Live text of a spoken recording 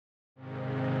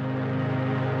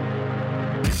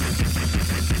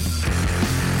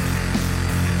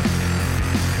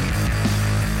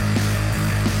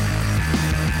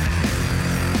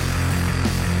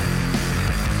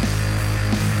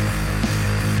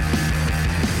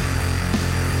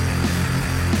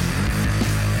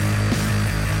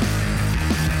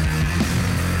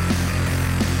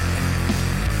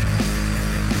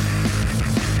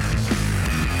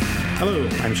Hello,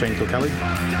 I'm Shane Kilkelly.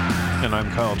 And I'm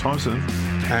Kyle Thompson.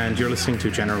 And you're listening to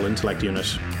General Intellect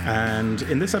Unit. And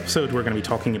in this episode, we're going to be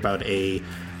talking about a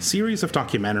series of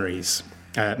documentaries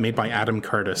made by Adam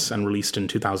Curtis and released in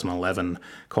 2011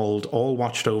 called All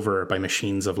Watched Over by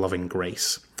Machines of Loving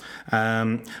Grace.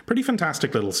 Pretty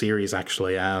fantastic little series,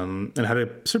 actually. It had a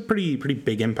sort of pretty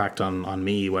big impact on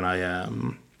me when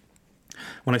I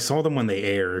saw them when they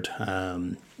aired.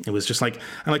 It was just like,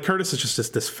 and like Curtis is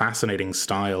just this fascinating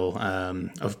style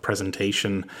of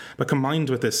presentation, but combined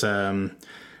with this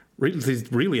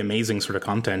really amazing sort of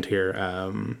content here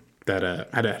that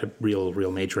had a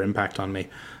real major impact on me.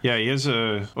 Yeah, he has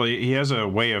a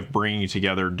way of bringing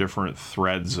together different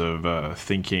threads of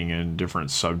thinking and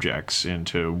different subjects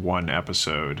into one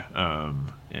episode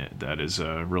that is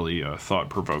really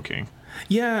thought-provoking.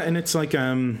 Yeah, and it's like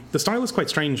the style is quite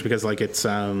strange because like it's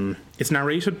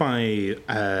narrated by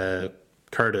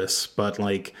Curtis, but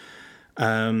like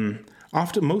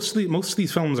often most of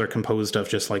these films are composed of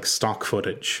just like stock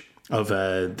footage of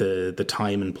the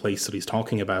time and place that he's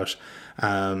talking about,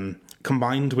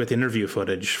 combined with interview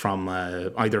footage from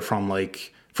either from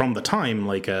the time,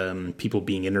 like people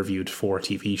being interviewed for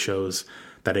TV shows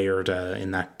that aired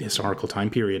in that historical time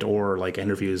period, or like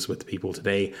interviews with people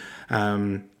today.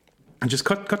 And just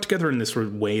cut together in this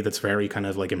way that's very kind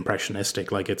of like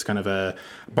impressionistic, like it's kind of a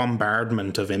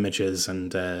bombardment of images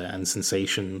and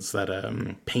sensations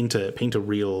that paint a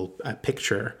real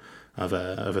picture of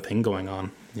a thing going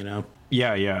on, you know.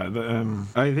 Yeah.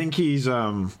 I think he's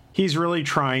really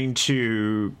trying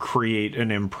to create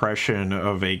an impression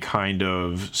of a kind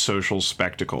of social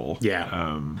spectacle.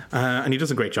 Yeah, and he does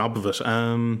a great job of it.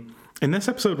 In this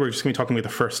episode, we're just going to be talking about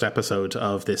the first episode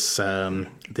of this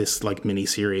like mini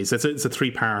series. It's a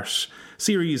 3-part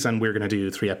series, and we're going to do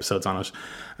 3 episodes on it.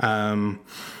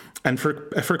 And for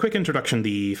a quick introduction,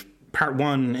 the part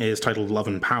 1 is titled "Love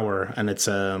and Power," and it's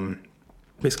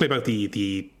basically about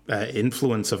the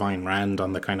influence of Ayn Rand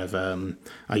on the kind of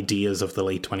ideas of the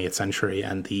late 20th century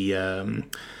and the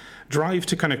drive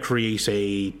to kind of create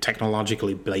a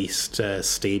technologically based,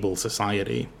 stable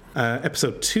society.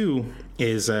 Episode 2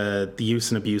 is the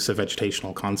use and abuse of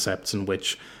vegetational concepts, in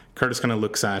which Curtis kind of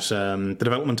looks at the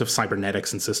development of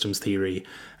cybernetics and systems theory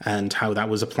and how that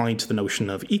was applied to the notion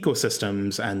of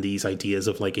ecosystems and these ideas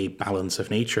of like a balance of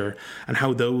nature, and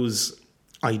how those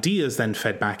ideas then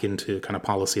fed back into kind of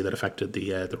policy that affected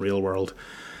the real world.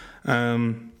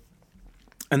 And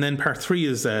then part 3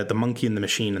 is the monkey and the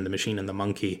machine and the machine and the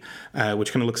monkey,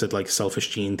 which kind of looks at like selfish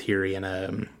gene theory and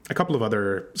a couple of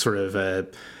other sort of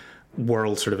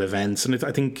world sort of events. And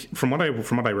I think from what I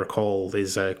recall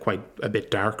is quite a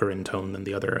bit darker in tone than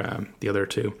the other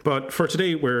 2. But for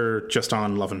today, we're just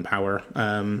on Love and Power,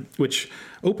 which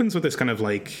opens with this kind of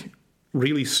like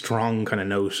really strong kind of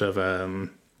note of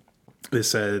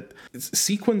this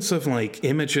sequence of like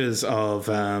images of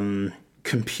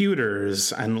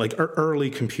computers and like early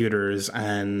computers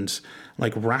and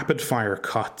like rapid fire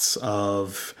cuts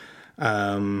of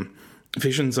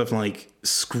visions of like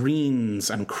screens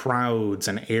and crowds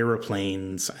and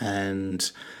aeroplanes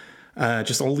and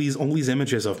just all these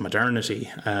images of modernity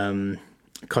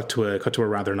cut to a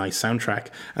rather nice soundtrack.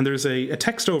 And there's a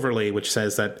text overlay which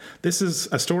says that this is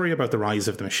a story about the rise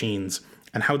of the machines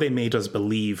and how they made us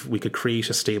believe we could create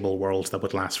a stable world that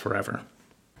would last forever.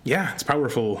 Yeah, it's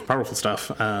powerful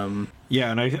stuff.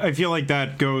 Yeah, and I feel like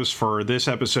that goes for this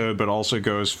episode, but also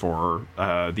goes for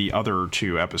the other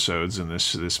 2 episodes in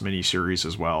this mini-series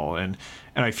as well. And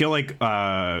I feel like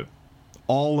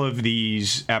all of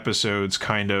these episodes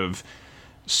kind of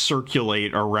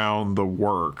circulate around the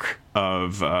work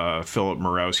of Philip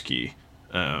Mirowski.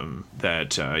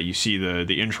 That you see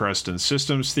the interest in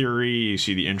systems theory, you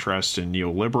see the interest in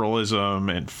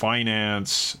neoliberalism and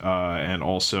finance, and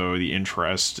also the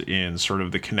interest in sort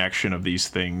of the connection of these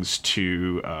things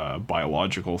to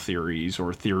biological theories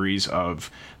or theories of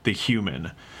the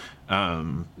human.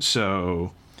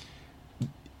 So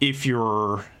if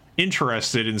you're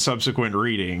interested in subsequent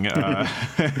reading,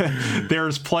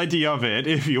 there's plenty of it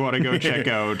if you want to go check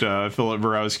out Philip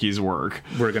Mirowski's work.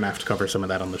 We're going to have to cover some of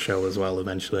that on the show as well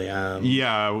eventually.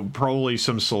 Yeah, probably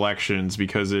some selections,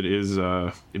 because it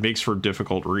makes for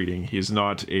difficult reading. He's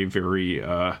not a very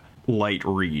light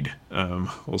read,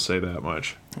 we'll say that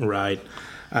much. Right.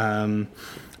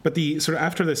 But the sort of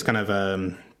after this kind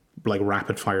of like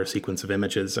rapid fire sequence of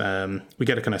images, we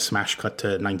get a kind of smash cut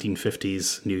to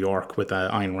 1950s New York with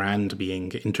Ayn Rand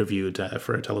being interviewed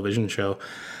for a television show.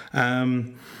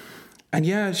 And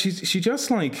yeah, she's just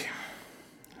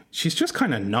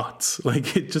kind of nuts.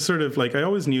 Like, it just sort of like, I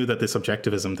always knew that this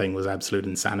objectivism thing was absolute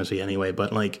insanity anyway,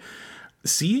 but like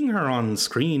seeing her on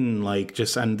screen, like,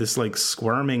 just, and this like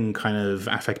squirming kind of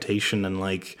affectation, and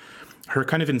like her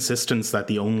kind of insistence that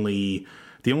the only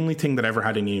thing that ever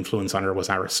had any influence on her was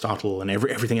Aristotle, and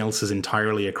everything else is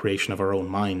entirely a creation of her own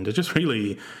mind. It just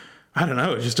really, I don't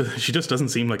know. She just doesn't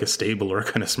seem like a stable or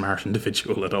kind of smart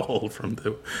individual at all.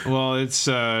 Well, it's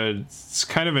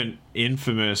kind of an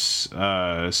infamous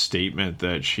statement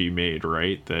that she made,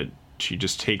 right? That she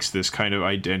just takes this kind of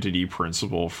identity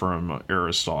principle from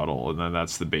Aristotle, and then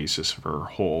that's the basis of her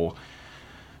whole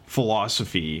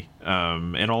philosophy.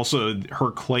 And also her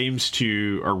claims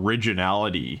to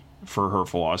originality for her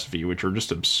philosophy, which are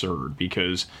just absurd,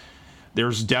 because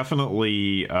there's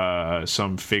definitely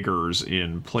some figures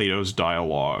in Plato's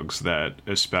dialogues that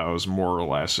espouse more or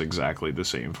less exactly the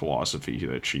same philosophy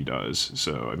that she does.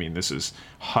 So, I mean, this is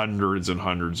hundreds and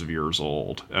hundreds of years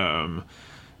old.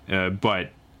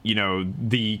 But, you know,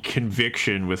 the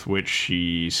conviction with which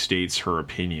she states her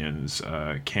opinions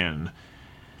can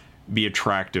be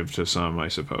attractive to some, I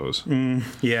suppose.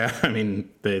 Yeah, I mean,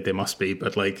 they must be,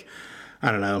 but like, I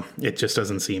don't know. It just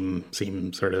doesn't seem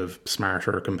sort of smart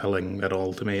or compelling at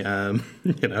all to me.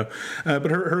 You know, but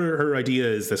her idea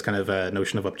is this kind of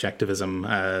notion of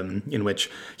objectivism, in which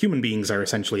human beings are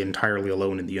essentially entirely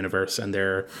alone in the universe, and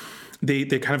they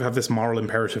kind of have this moral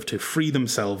imperative to free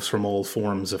themselves from all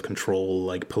forms of control,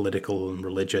 like political and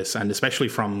religious, and especially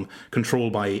from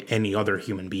control by any other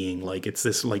human being. Like, it's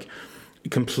this like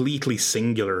completely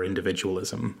singular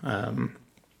individualism.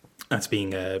 That's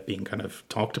being kind of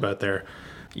talked about there.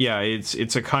 Yeah,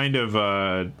 it's a kind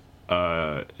of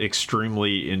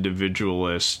extremely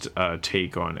individualist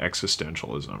take on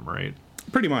existentialism, right?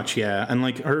 Pretty much, yeah. And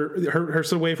like her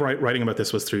sort of way of writing about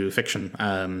this was through fiction.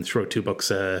 She wrote two books,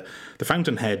 The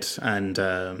Fountainhead and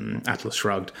Atlas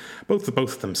Shrugged. Both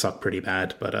of them suck pretty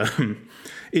bad, but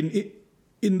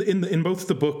in both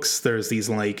the books, there's these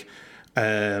like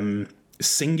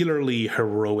singularly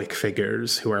heroic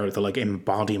figures who are the like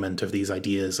embodiment of these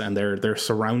ideas, and they're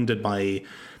surrounded by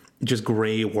just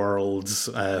grey worlds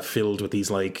filled with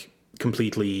these like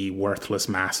completely worthless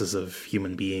masses of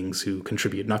human beings who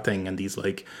contribute nothing, and these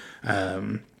like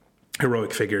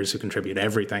heroic figures who contribute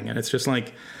everything. And it's just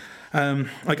like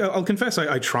I'll confess,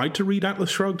 I tried to read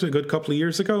Atlas Shrugged a good couple of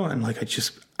years ago, and like I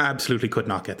just absolutely could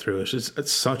not get through it.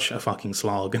 It's such a fucking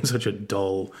slog and such a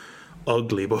dull,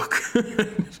 ugly book.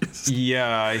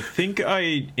 Yeah, I think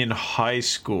in high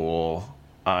school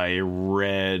I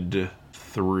read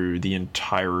through the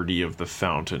entirety of The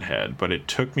Fountainhead, but it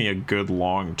took me a good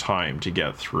long time to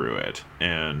get through it,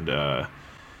 and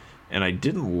I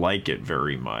didn't like it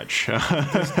very much.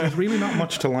 There's really not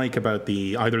much to like about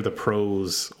either the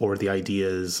prose or the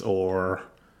ideas or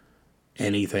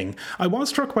anything. I was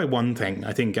struck by one thing.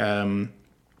 I think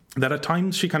that at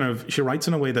times she writes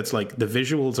in a way that's like the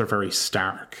visuals are very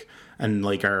stark, and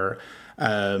like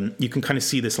you can kind of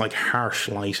see this like harsh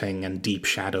lighting and deep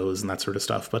shadows and that sort of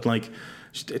stuff, but like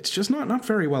it's just not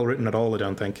very well written at all, I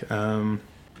don't think.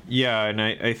 Yeah, and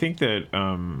I think that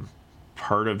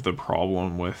part of the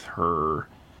problem with her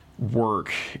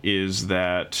work is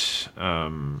that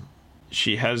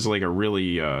she has like a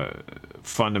really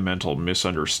fundamental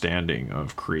misunderstanding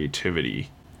of creativity,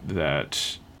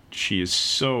 that she is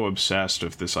so obsessed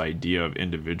with this idea of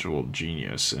individual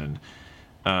genius, and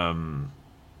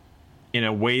in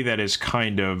a way that is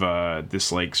kind of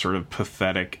this like sort of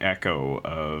pathetic echo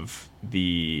of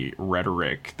the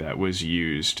rhetoric that was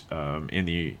used in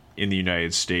the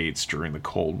United States during the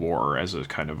Cold War as a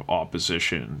kind of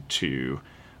opposition to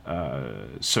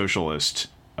socialist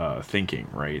thinking,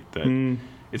 right? That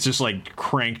it's just like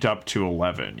cranked up to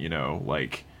 11, you know,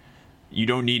 like you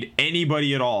don't need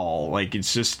anybody at all. Like,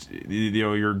 it's just, you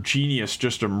know, your genius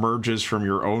just emerges from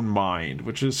your own mind,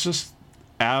 which is just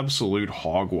absolute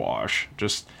hogwash.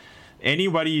 Just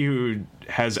anybody who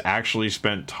has actually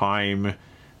spent time,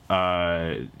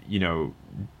 you know,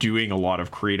 doing a lot of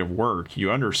creative work,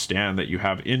 you understand that you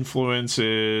have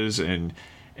influences, and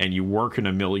you work in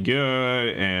a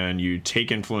milieu, and you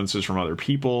take influences from other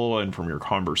people and from your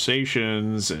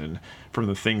conversations and from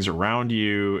the things around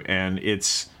you, and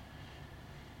it's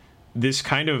this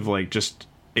kind of like just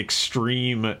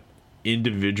extreme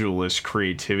individualist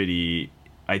creativity,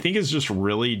 I think, is just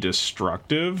really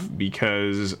destructive,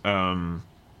 because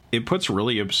it puts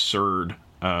really absurd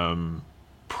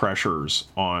pressures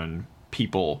on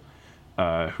people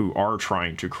who are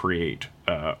trying to create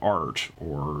art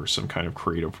or some kind of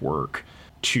creative work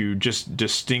to just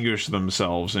distinguish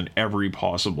themselves in every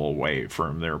possible way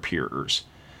from their peers.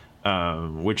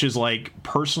 Which is like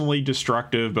personally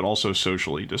destructive, but also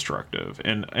socially destructive,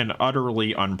 and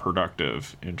utterly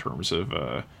unproductive in terms of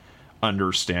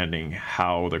understanding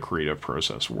how the creative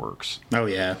process works. Oh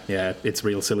yeah, it's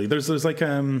real silly. There's quite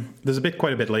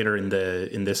a bit later in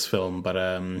this film, but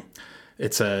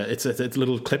it's a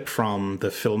little clip from the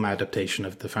film adaptation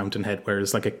of The Fountainhead, where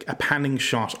it's like a panning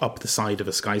shot up the side of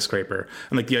a skyscraper,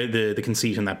 and like the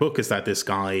conceit in that book is that this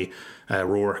guy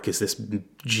Rourke is this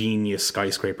genius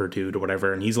skyscraper dude or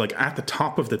whatever, and he's like at the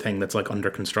top of the thing that's like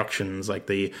under construction. It's like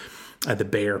the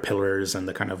bare pillars and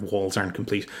the kind of walls aren't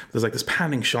complete. There's like this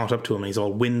panning shot up to him, and he's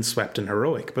all windswept and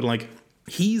heroic, but like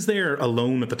he's there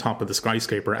alone at the top of the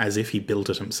skyscraper as if he built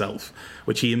it himself,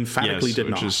 which he emphatically did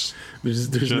not.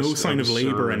 There's no sign of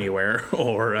labor anywhere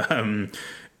or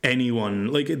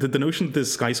anyone. Like the notion that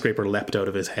this skyscraper leapt out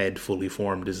of his head fully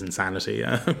formed is insanity.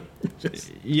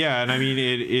 Yeah, and I mean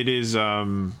it is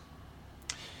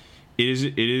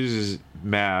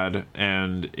mad,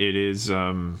 and it is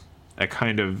a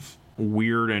kind of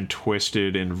weird and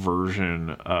twisted inversion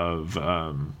of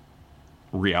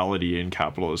reality in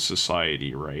capitalist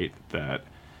society, right? That,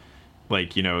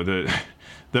 like, you know,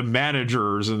 the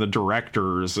managers and the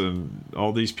directors and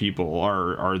all these people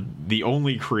are the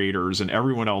only creators, and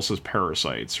everyone else is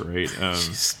parasites, right?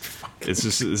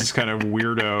 It's this kind of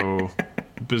weirdo,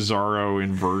 bizarro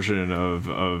inversion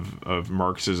of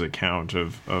Marx's account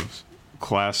of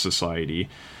class society,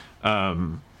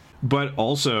 but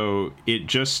also it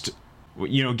just,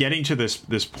 you know, getting to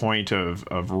this point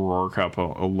of Rourke up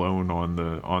alone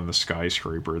on the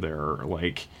skyscraper there,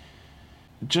 like,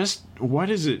 just what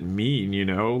does it mean, you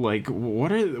know? Like,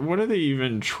 what are they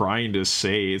even trying to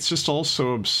say? It's just all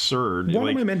so absurd. What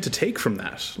am I meant to take from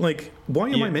that? Like, why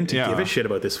am I meant to give a shit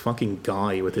about this fucking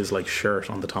guy with his like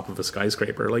shirt on the top of a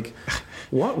skyscraper? Like,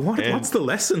 what's the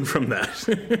lesson from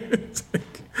that?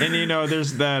 And you know,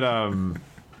 there's that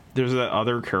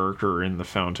other character in The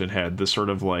Fountainhead, the sort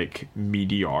of like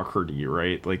mediocrity,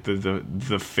 right? Like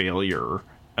the failure,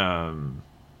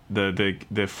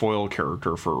 the foil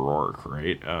character for Rourke,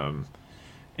 right?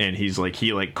 And he's like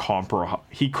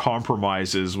he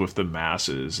compromises with the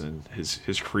masses, and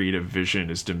his creative vision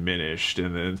is diminished.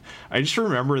 And then I just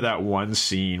remember that one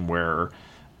scene where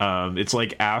it's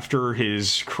like after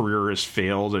his career has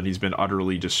failed and he's been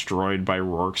utterly destroyed by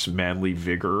Rourke's manly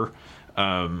vigor,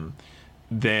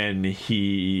 then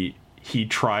he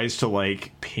tries to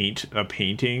like paint a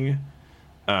painting,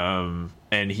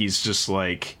 and he's just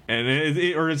like, and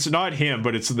or it's not him,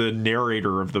 but it's the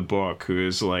narrator of the book who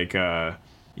is like,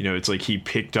 you know, it's like he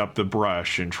picked up the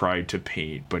brush and tried to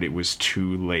paint, but it was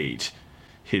too late.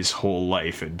 His whole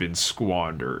life had been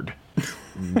squandered.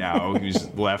 Now he's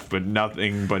left with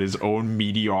nothing but his own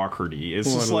mediocrity.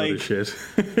 It's just like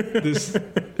this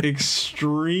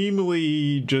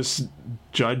extremely just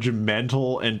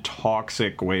judgmental and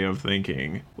toxic way of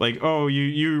thinking. Like, oh,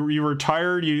 you were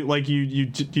tired, you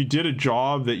did a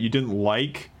job that you didn't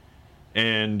like,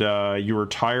 and you were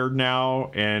tired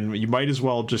now, and you might as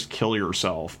well just kill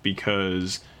yourself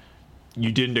because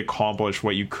you didn't accomplish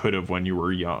what you could have when you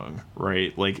were young,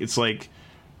 right? Like, it's like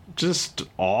just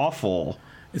awful.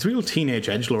 It's real teenage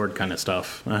edgelord kind of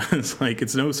stuff. It's like,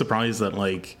 it's no surprise that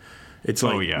like it's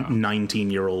like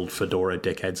 19-year-old fedora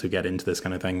dickheads who get into this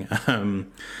kind of thing.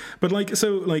 But like,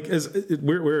 so like, as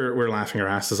we're laughing our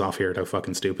asses off here at how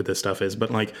fucking stupid this stuff is.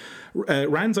 But like,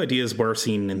 Rand's ideas were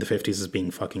seen in the 50s as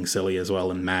being fucking silly as well,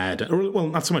 and mad. Or, well,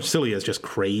 not so much silly as just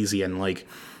crazy, and like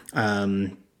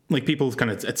people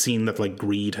kind of had seen that like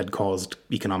greed had caused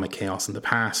economic chaos in the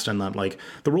past, and that like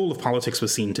the role of politics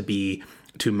was seen to be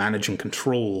to manage and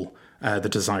control the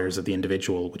desires of the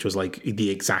individual, which was like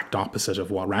the exact opposite of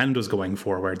what Rand was going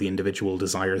for, where the individual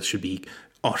desires should be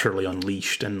utterly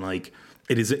unleashed, and like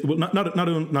it is not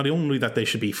only that they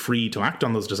should be free to act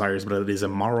on those desires, but it is a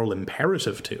moral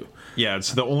imperative to. Yeah,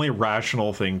 it's the only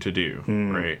rational thing to do,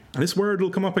 right? And this word will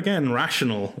come up again,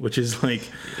 rational, which is like,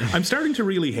 I'm starting to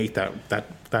really hate that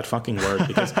fucking word,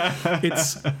 because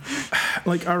it's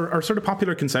like our sort of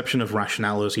popular conception of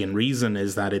rationality and reason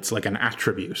is that it's like an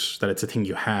attribute, that it's a thing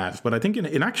you have. But I think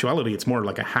in actuality, it's more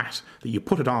like a hat that you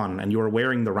put it on and you're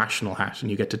wearing the rational hat,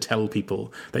 and you get to tell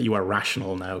people that you are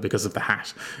rational now because of the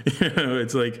hat. You know,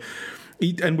 it's like,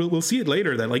 and we'll see it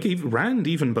later that like Rand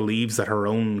even believes that her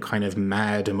own kind of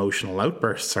mad emotional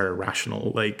outbursts are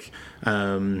rational, like,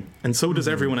 and so does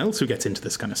everyone else who gets into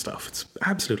this kind of stuff. It's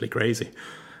absolutely crazy.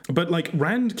 But like,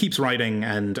 Rand keeps writing,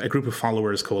 and a group of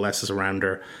followers coalesces around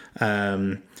her,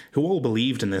 who all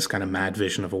believed in this kind of mad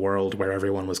vision of a world where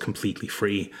everyone was completely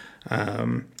free.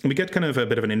 And we get kind of a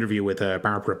bit of an interview with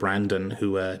Barbara Brandon,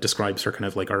 who describes her kind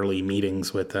of like early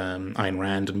meetings with Ayn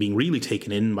Rand, and being really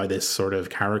taken in by this sort of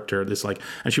character. This like,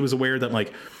 and she was aware that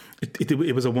like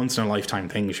it was a once in a lifetime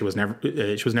thing. She was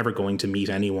never going to meet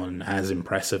anyone as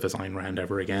impressive as Ayn Rand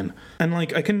ever again. And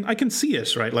like I can see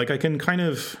it, right? Like I can kind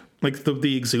of like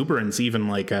the exuberance, even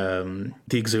like the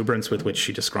exuberance with which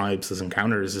she describes his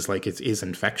encounters is like it is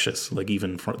infectious. Like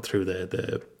even through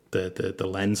the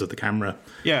lens of the camera.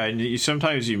 Yeah, and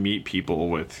sometimes you meet people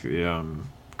with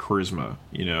charisma,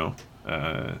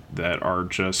 that are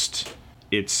just,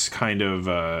 it's kind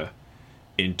of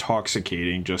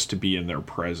intoxicating just to be in their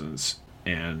presence,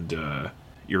 and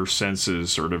your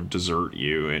senses sort of desert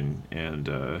you, and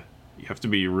you have to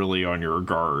be really on your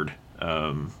guard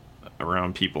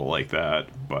around people like that.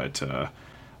 But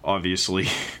obviously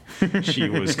she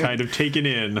was kind of taken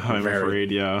in, I'm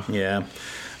afraid. Yeah.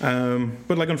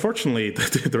 But like, unfortunately,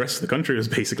 the rest of the country was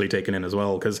basically taken in as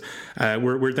well, because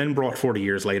we're then brought 40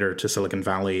 years later to Silicon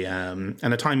Valley, and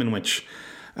a time in which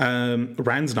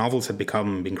Rand's novels had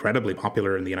become incredibly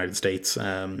popular in the United States.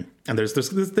 And there's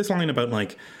this line about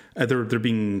like there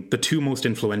being the two most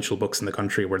influential books in the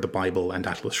country were the Bible and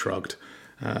Atlas Shrugged.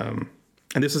 And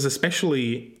this is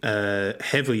especially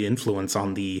heavy influence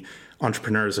on the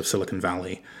entrepreneurs of Silicon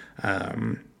Valley,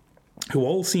 who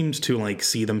all seemed to like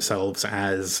see themselves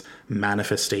as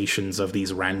manifestations of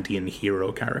these Randian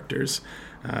hero characters.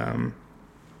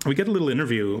 We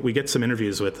get some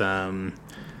interviews with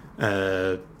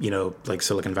like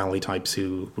Silicon Valley types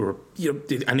who were,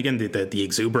 and again, the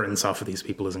exuberance off of these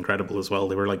people is incredible as well.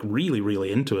 They were like really,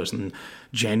 really into it and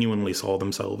genuinely saw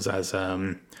themselves as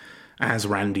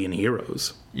Randian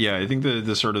heroes. Yeah, I think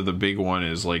the sort of the big one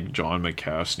is like John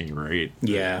McCaskey, right?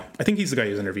 Yeah, I think he's the guy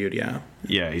who's interviewed.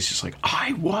 Yeah, he's just like,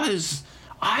 I was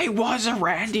a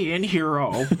Randian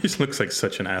hero. He just looks like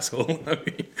such an asshole.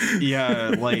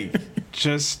 Yeah, like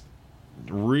just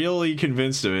really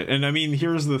convinced of it. And I mean,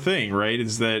 here's the thing, right?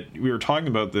 Is that we were talking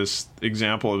about this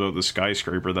example about the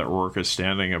skyscraper that Rourke is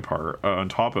standing on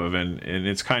top of, and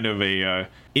it's kind of a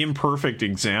imperfect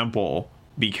example,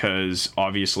 because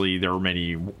obviously there are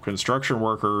many construction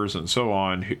workers and so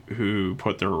on who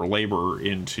put their labor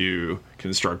into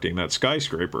constructing that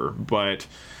skyscraper. But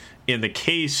in the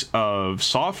case of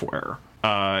software,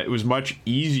 it was much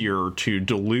easier to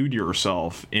delude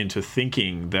yourself into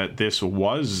thinking that this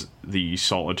was the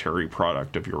solitary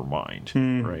product of your mind,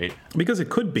 right? Because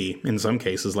it could be in some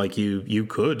cases. Like you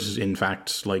could, in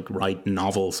fact, like write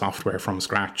novel software from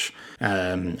scratch.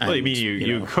 Well, I mean,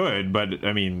 you could, but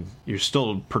I mean, you're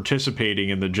still participating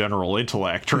in the general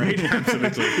intellect, right?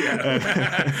 Absolutely. Yeah.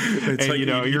 It's and like, you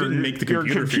didn't make the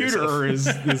computer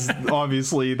is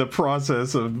obviously the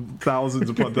process of thousands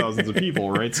upon thousands of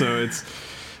people, right? So it's.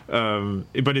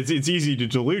 But it's easy to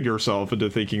delude yourself into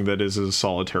thinking that is a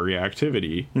solitary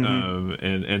activity,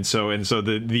 and so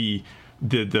the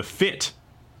fit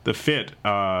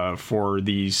for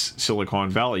these Silicon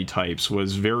Valley types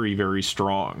was very, very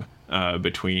strong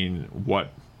between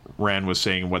what Rand was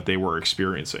saying and what they were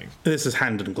experiencing. This is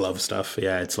hand in glove stuff.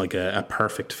 Yeah, it's like a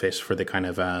perfect fit for the kind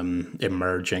of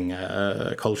emerging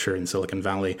culture in Silicon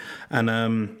Valley, and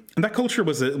that culture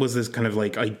was this kind of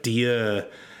like idea.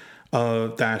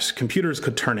 That computers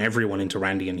could turn everyone into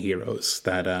Randian heroes,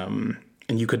 that and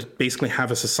you could basically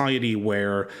have a society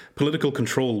where political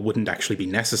control wouldn't actually be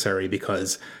necessary,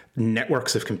 because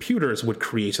networks of computers would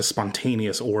create a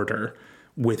spontaneous order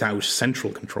without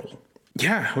central control.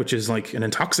 Yeah, which is like an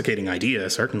intoxicating idea,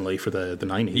 certainly, for the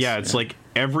 90s. Yeah, it's like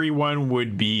everyone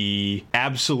would be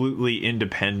absolutely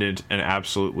independent and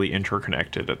absolutely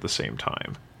interconnected at the same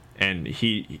time. And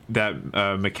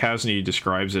McCaskey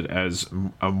describes it as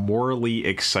a morally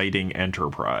exciting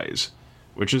enterprise,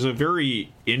 which is a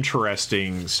very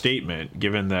interesting statement,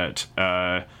 given that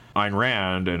Ayn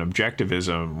Rand and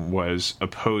objectivism was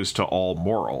opposed to all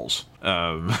morals.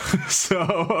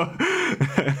 So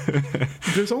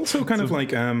there's also kind of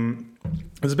like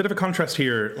there's a bit of a contrast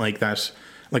here, like that,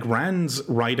 like Rand's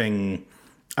writing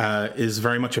is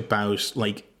very much about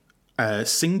like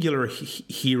singular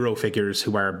hero figures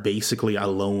who are basically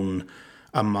alone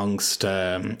amongst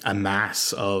a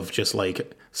mass of just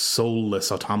like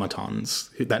soulless automatons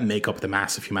that make up the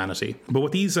mass of humanity. But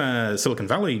what these Silicon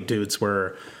Valley dudes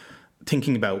were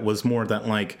thinking about was more that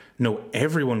like, no,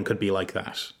 everyone could be like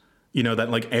that.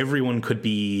 That like everyone could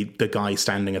be the guy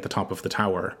standing at the top of the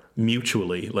tower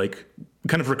mutually, like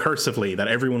kind of recursively, that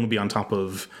everyone would be on top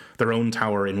of their own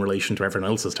tower in relation to everyone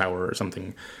else's tower or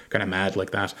something kind of mad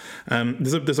like that.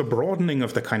 There's a broadening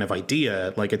of the kind of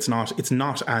idea. Like it's not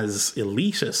as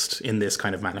elitist in this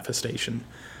kind of manifestation.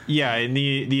 Yeah, in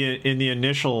the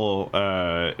initial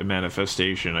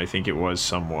manifestation, I think it was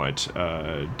somewhat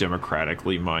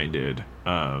democratically minded,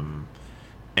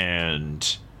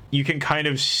 and you can kind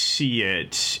of see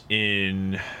it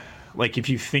in, like, if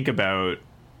you think about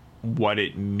what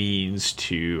it means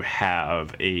to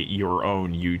have your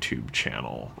own YouTube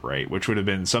channel, right? Which would have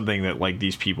been something that like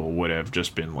these people would have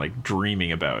just been like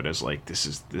dreaming about as like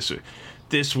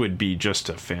this would be just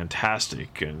a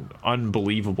fantastic and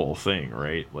unbelievable thing,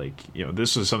 right? Like, you know,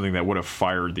 this is something that would have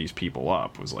fired these people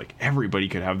up, was like everybody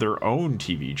could have their own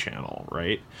TV channel,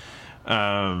 right?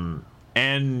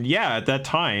 And yeah, at that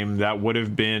time that would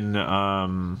have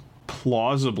been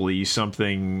plausibly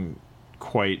something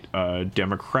quite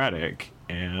democratic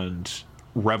and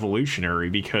revolutionary,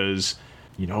 because,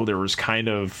 you know, there was kind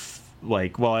of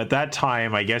like, well, at that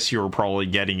time I guess you were probably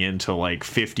getting into like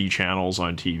 50 channels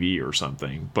on TV or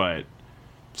something, but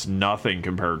it's nothing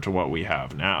compared to what we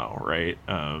have now, right?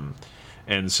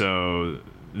 And so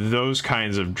those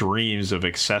kinds of dreams of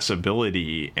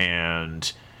accessibility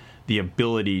and the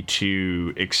ability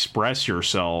to express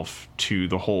yourself to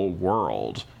the whole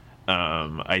world,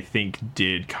 I think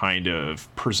did kind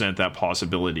of present that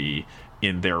possibility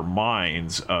in their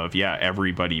minds of, yeah,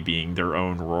 everybody being their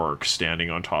own Rourke, standing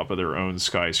on top of their own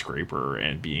skyscraper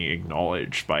and being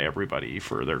acknowledged by everybody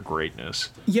for their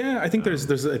greatness. Yeah, I think there's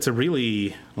it's a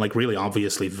really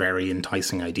obviously very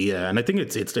enticing idea, and I think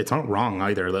it's not wrong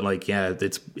either. That like, yeah,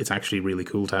 it's actually really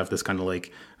cool to have this kind of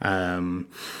like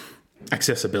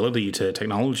accessibility to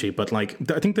technology. But like,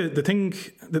 I think the thing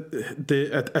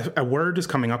that a word is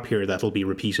coming up here that'll be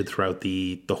repeated throughout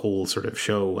the whole sort of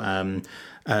show.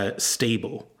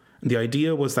 Stable. The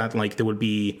idea was that like there would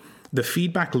be the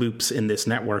feedback loops in this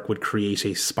network would create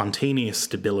a spontaneous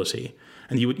stability,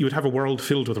 and you would have a world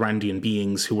filled with Randian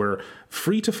beings who were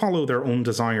free to follow their own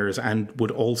desires and would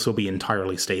also be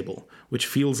entirely stable, which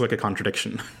feels like a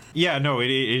contradiction. Yeah, no, it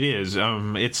is.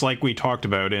 It's like we talked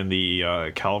about in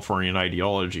the Californian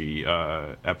ideology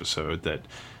episode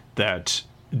that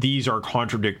these are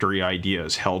contradictory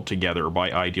ideas held together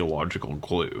by ideological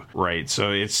glue, right?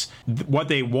 So it's what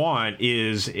they want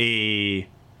is a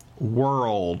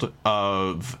world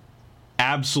of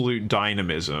absolute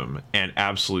dynamism and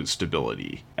absolute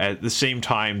stability at the same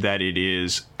time that it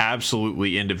is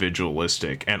absolutely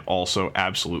individualistic and also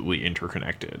absolutely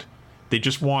interconnected. They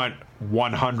just want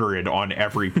 100 on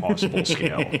every possible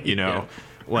scale, you know?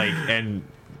 Yeah. Like, and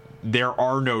there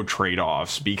are no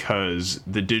trade-offs because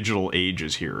the digital age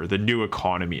is here, the new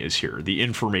economy is here, the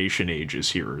information age is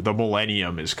here, the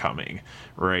millennium is coming,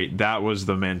 right? That was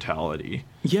the mentality.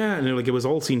 Yeah, and like it was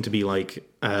all seen to be like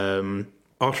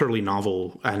utterly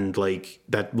novel, and like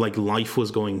that like life was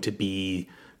going to be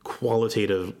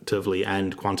qualitatively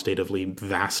and quantitatively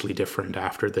vastly different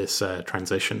after this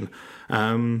transition.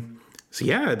 So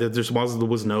yeah, there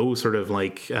was no sort of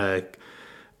like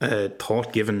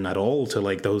thought given at all to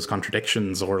like those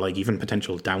contradictions or like even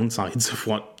potential downsides of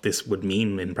what this would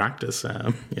mean in practice,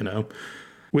 you know,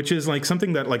 which is like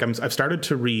something that like I've started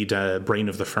to read Brain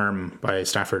of the Firm by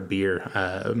Stafford Beer,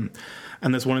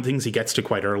 and that's one of the things he gets to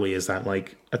quite early, is that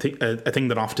like a thing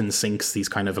that often sinks these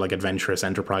kind of like adventurous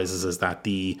enterprises is that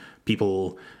the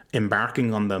people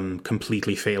embarking on them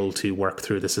completely fail to work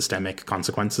through the systemic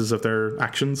consequences of their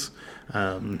actions.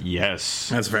 Yes.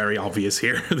 That's very obvious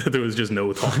here, that there was just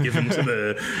no thought given to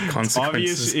the consequences.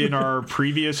 Obvious in our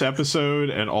previous episode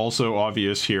and also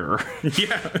obvious here.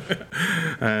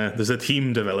 Yeah. There's a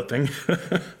theme developing.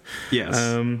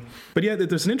 Yes. But yeah,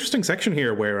 there's an interesting section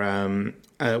here where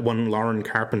one Lauren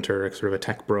Carpenter, sort of a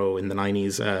tech bro in the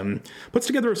 90s, puts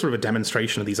together a sort of a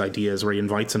demonstration of these ideas where he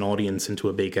invites an audience into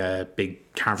a big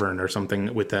cavern or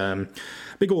something with a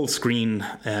big old screen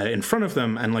in front of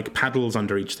them and like paddles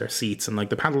under each their seats, and like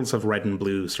the paddles have red and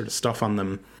blue sort of stuff on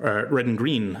them, red and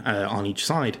green on each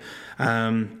side.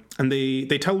 And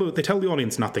they tell the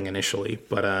audience nothing initially,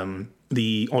 but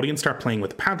the audience start playing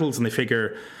with the paddles, and they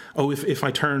figure, oh, if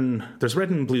I turn, there's red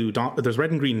and green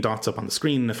dots up on the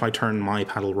screen. If I turn my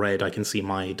paddle red, I can see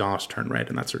my dot turn red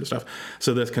and that sort of stuff.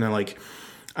 So that's kind of like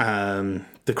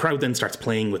the crowd then starts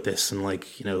playing with this and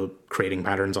like, you know, creating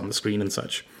patterns on the screen and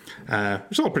such,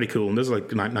 which is all pretty cool. And there's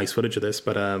like nice footage of this,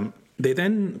 but they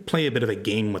then play a bit of a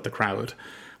game with the crowd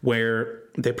where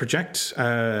they project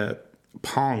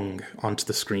Pong onto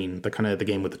the screen, the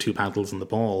game with the two paddles and the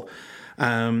ball,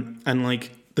 and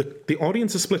like the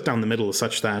audience is split down the middle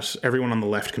such that everyone on the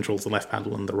left controls the left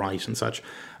paddle and the right and such,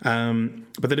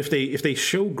 but that if they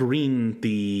show green,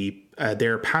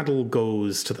 their paddle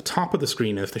goes to the top of the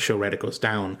screen, and if they show red, it goes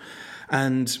down.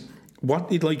 And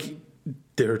what it like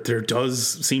there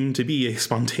does seem to be a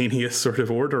spontaneous sort of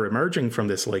order emerging from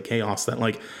this like chaos, that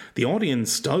like the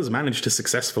audience does manage to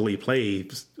successfully play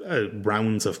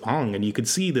rounds of Pong, and you could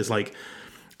see this like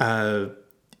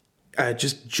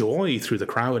just joy through the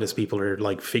crowd as people are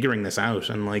like figuring this out,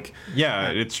 and like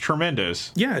it's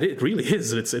tremendous. Yeah, it really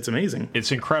is. It's amazing.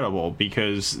 It's incredible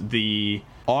because the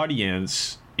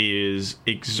audience is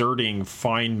exerting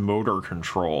fine motor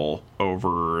control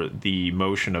over the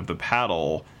motion of the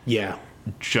paddle. Yeah.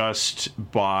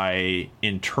 Just by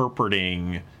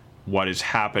interpreting what is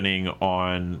happening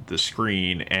on the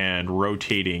screen and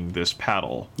rotating this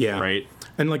paddle. Yeah. Right.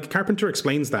 And like Carpenter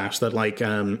explains that like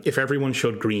if everyone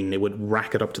showed green, it would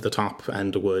rack it up to the top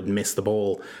and would miss the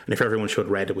ball, and if everyone showed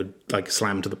red, it would like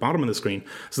slam to the bottom of the screen.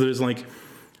 So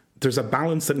there's a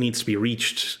balance that needs to be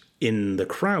reached in the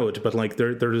crowd, but like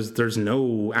there's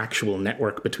no actual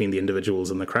network between the individuals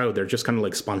in the crowd. They're just kind of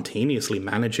like spontaneously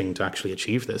managing to actually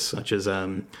achieve this, which is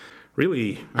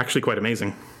really actually quite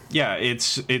amazing. Yeah,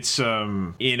 it's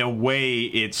in a way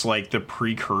it's like the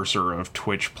precursor of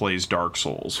Twitch plays Dark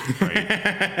Souls,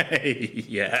 right?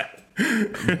 Yeah.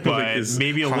 But like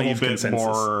maybe a little bit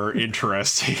more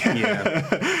interesting.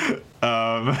 Yeah.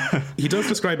 He does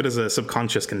describe it as a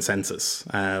subconscious consensus,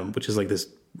 which is like this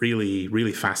really,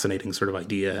 really fascinating sort of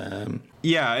idea.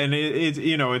 Yeah, and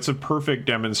it's a perfect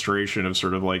demonstration of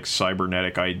sort of like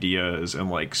cybernetic ideas and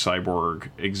like cyborg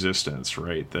existence,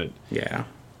 right? That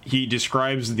he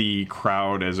describes the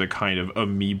crowd as a kind of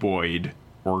amoeboid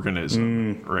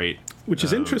organism, right? Which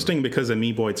is interesting because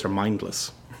amoeboids are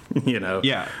mindless. Yeah. But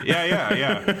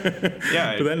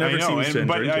that never seems to enter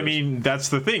but into I it. mean, that's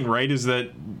the thing, right? Is that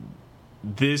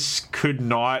this could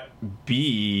not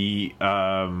be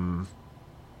a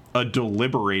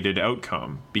deliberated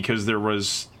outcome, because there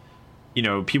was,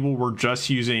 people were just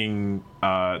using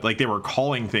like they were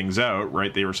calling things out,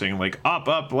 right? They were saying like up,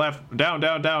 up, left, down,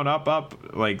 down, down, up,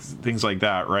 up, like things like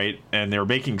that, right? And they were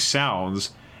making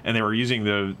sounds and they were using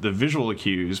the visual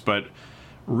cues, but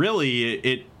really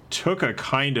it took a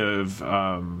kind of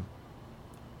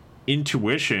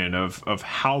intuition of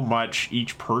how much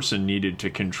each person needed to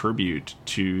contribute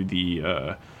to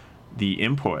the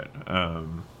input,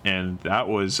 and that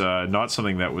was not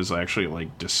something that was actually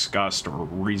like discussed or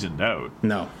reasoned out.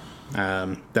 No.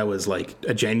 That was like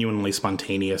a genuinely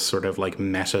spontaneous sort of like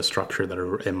meta structure that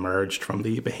emerged from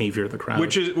the behavior of the crowd.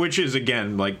 Which is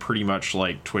again like pretty much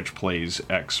like Twitch plays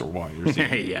X or Y or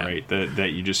Z, Yeah. right?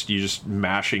 That you just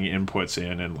mashing inputs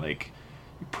in and like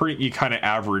you kind of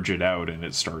average it out and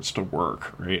it starts to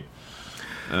work, right?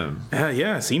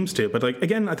 Yeah, it seems to. But like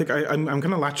again, I think I'm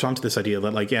going to latch onto this idea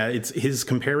that like it's his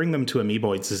comparing them to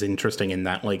amoeboids is interesting in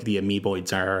that like the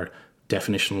amoeboids are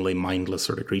definitionally mindless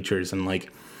sort of creatures, and like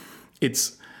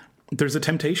there's a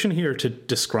temptation here to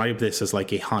describe this as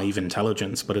like a hive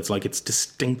intelligence, but it's like it's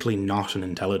distinctly not an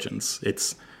intelligence.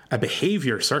 It's a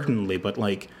behavior certainly, but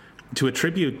like to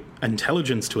attribute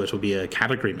intelligence to it would be a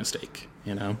category mistake,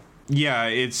 Yeah,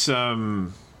 it's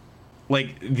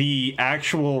like the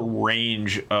actual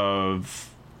range of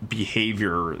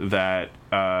behavior that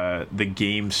the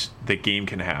game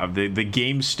can have, the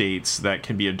game states that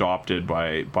can be adopted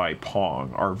by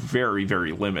Pong are very,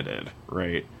 very limited,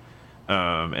 right?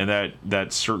 And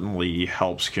that certainly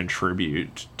helps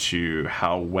contribute to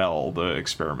how well the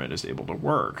experiment is able to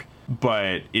work.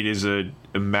 But it is a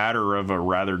matter of a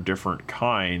rather different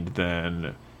kind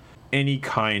than any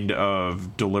kind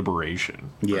of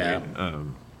deliberation. Yeah. Right?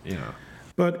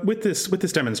 But with this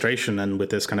demonstration and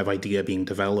with this kind of idea being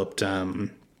developed,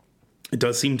 it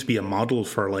does seem to be a model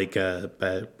for like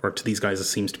or to these guys it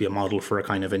seems to be a model for a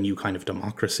kind of a new kind of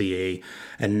democracy,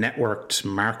 a networked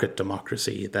market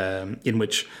democracy, in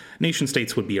which nation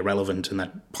states would be irrelevant, and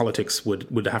that politics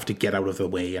would have to get out of the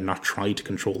way and not try to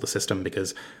control the system,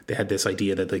 because they had this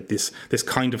idea that like this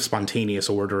kind of spontaneous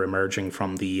order emerging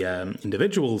from the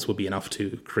individuals would be enough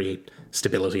to create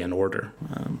stability and order.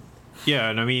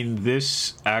 Yeah, and I mean,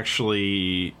 this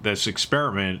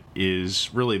experiment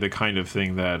is really the kind of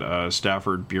thing that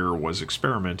Stafford Beer was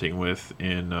experimenting with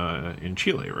in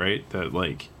Chile, right? That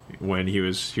like when he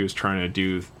was trying to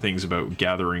do things about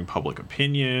gathering public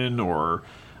opinion or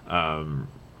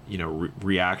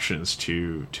reactions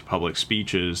to public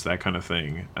speeches, that kind of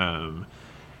thing.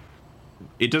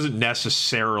 It doesn't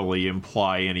necessarily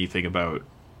imply anything about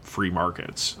free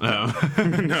markets. No,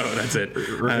 that's it.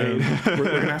 Right. We're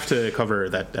going to have to cover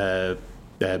that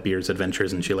Beer's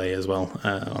adventures in Chile as well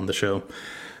on the show.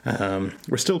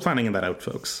 We're still planning that out,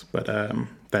 folks, but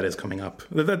that is coming up.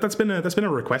 That's been a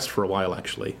request for a while,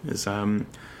 actually. Is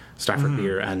Stafford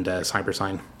Beer and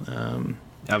CyberSign.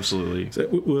 Absolutely. So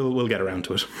we'll get around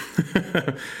to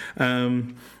it.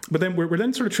 But then we're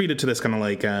then sort of treated to this kind of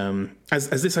like,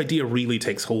 as this idea really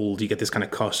takes hold, you get this kind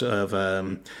of cut of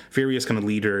various kind of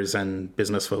leaders and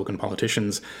business folk and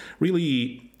politicians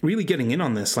really getting in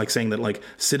on this, like saying that like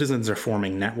citizens are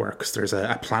forming networks. There's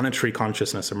a planetary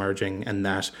consciousness emerging, and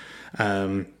that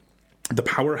the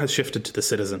power has shifted to the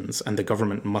citizens, and the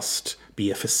government must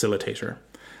be a facilitator.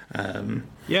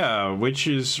 Yeah, which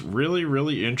is really,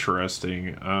 really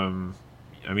interesting.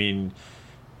 I mean,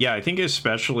 yeah, I think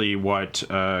especially what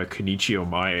Kenichio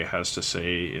Mae has to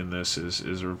say in this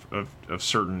is of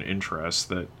certain interest,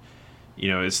 that, you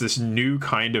know, it's this new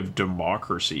kind of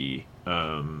democracy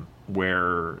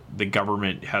where the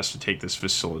government has to take this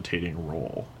facilitating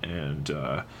role. And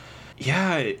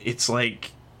yeah, it's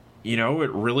like, you know,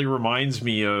 it really reminds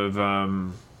me of,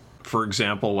 for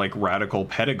example, like radical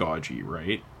pedagogy,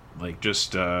 right? Like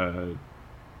just the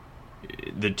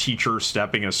teacher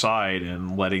stepping aside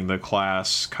and letting the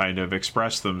class kind of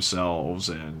express themselves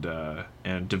and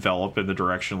develop in the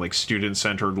direction like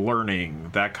student-centered learning,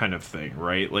 that kind of thing,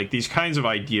 right? Like these kinds of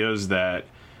ideas that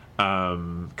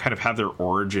kind of have their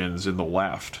origins in the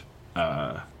left,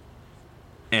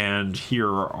 and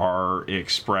here are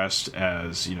expressed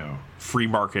as, you know, free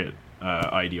market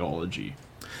ideology.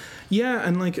 Yeah,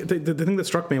 and like the thing that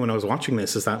struck me when I was watching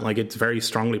this is that like it's very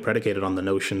strongly predicated on the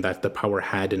notion that the power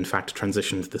had in fact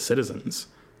transitioned to the citizens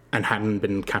and hadn't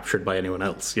been captured by anyone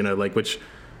else, you know, like, which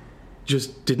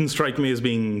just didn't strike me as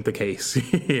being the case,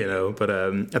 you know. But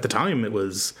at the time, that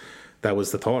was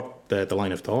the thought, the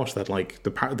line of thought, that like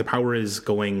the power is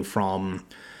going from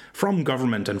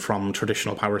government and from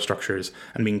traditional power structures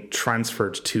and being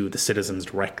transferred to the citizens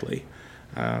directly.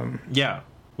 Yeah,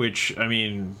 which, I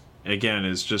mean, again,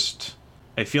 is just,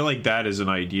 I feel like that is an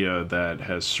idea that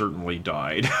has certainly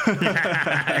died.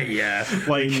 Yeah.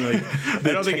 like I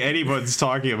don't think anyone's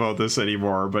talking about this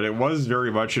anymore, but it was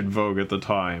very much in vogue at the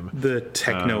time. The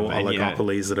techno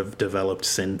oligopolies that have developed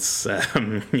since,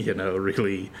 you know,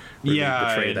 really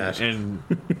betray that. And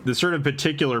the sort of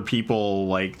particular people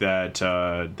like that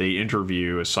they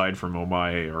interview, aside from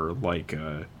Omae, are like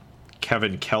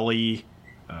Kevin Kelly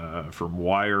from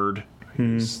Wired,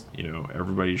 who's, you know,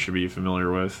 everybody should be familiar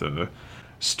with.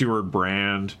 Stuart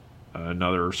Brand,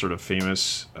 another sort of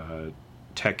famous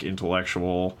tech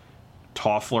intellectual.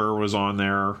 Toffler was on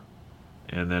there,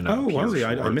 and then was he?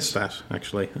 I missed that,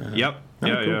 actually. Yep.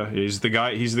 Yeah. He's the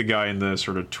guy in the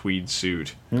sort of tweed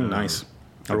suit. Nice.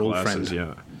 Our old glasses,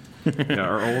 friend. Yeah. Yeah,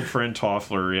 our old friend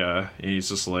Toffler. Yeah, and he's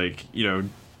just like, you know,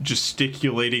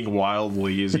 gesticulating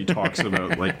wildly as he talks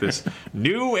about like this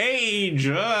new age.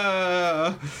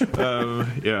 Yeah.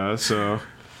 So.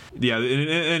 Yeah,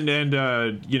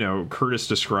 and you know, Curtis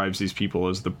describes these people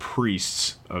as the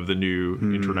priests of the new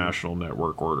international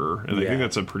network order, and I think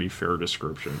that's a pretty fair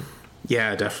description.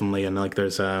 Yeah, definitely, and like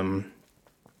there's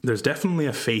definitely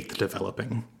a faith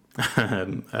developing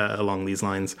along these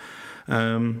lines.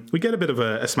 We get a bit of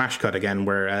a smash cut again,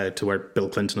 where Bill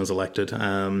Clinton is elected,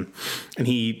 and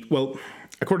he, well,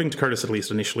 according to Curtis at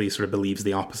least, initially sort of believes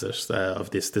the opposite of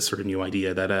this sort of new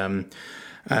idea that.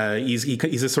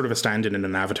 He's a sort of a stand-in and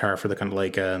an avatar for the kind of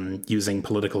like using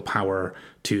political power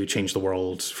to change the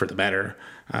world for the better.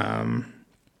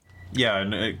 Yeah,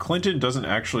 and Clinton doesn't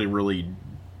actually really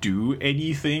do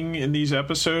anything in these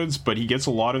episodes, but he gets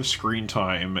a lot of screen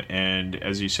time, and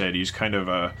as you said, he's kind of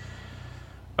a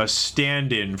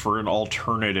stand-in for an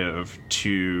alternative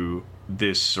to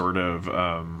this sort of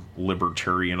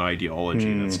libertarian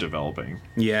ideology that's developing.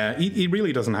 Yeah, he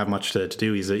really doesn't have much to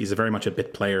do. He's a very much a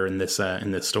bit player in this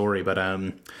story, but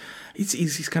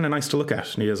he's kind of nice to look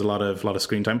at, and he has a lot of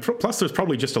screen time. Plus, there's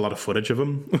probably just a lot of footage of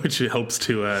him, which helps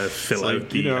to fill out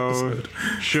the episode.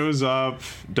 Shows up,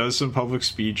 does some public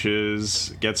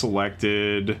speeches, gets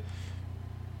elected,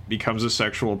 becomes a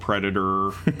sexual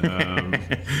predator.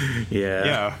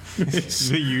 Yeah,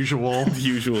 the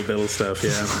usual Bill stuff.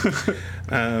 Yeah.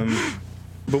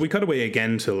 But we cut away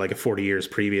again to like 40 years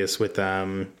previous with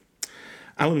Alan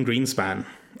Greenspan,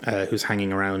 who's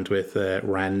hanging around with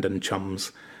Rand and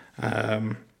chums,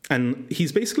 and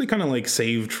he's basically kind of like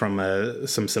saved from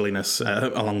some silliness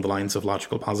along the lines of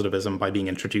logical positivism by being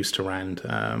introduced to Rand.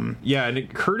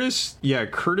 And Curtis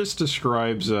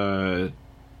describes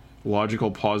logical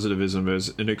positivism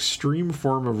as an extreme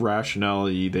form of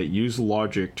rationality that use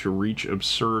logic to reach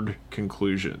absurd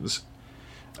conclusions.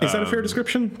 Is that a fair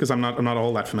description? Because I'm not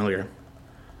all that familiar.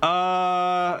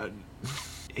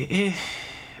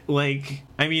 Like,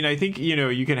 I mean, I think, you know,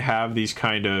 you can have these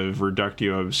kind of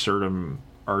reductio absurdum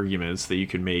arguments that you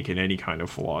can make in any kind of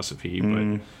philosophy,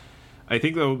 but I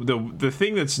think the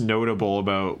thing that's notable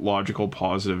about logical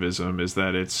positivism is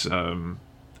that it's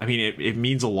I mean, it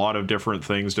means a lot of different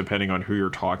things depending on who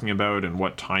you're talking about and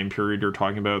what time period you're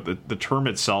talking about. The term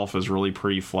itself is really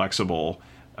pretty flexible.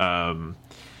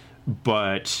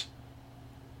 But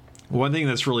one thing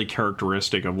that's really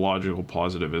characteristic of logical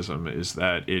positivism is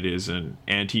that it is an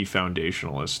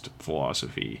anti-foundationalist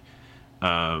philosophy.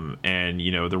 And,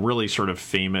 you know, the really sort of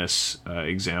famous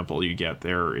example you get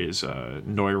there is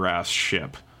Neurath's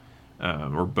ship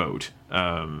or boat,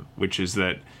 which is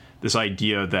that this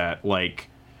idea that, like,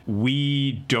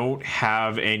 we don't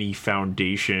have any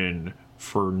foundation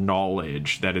for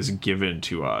knowledge that is given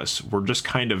to us. We're just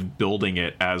kind of building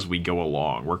it as we go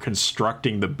along. We're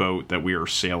constructing the boat that we are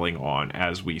sailing on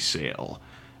as we sail.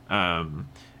 And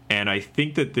I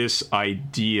think that this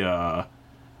idea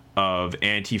of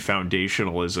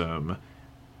anti-foundationalism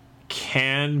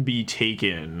can be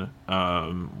taken,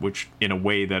 which in a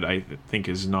way that I think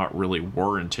is not really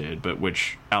warranted, but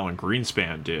which Alan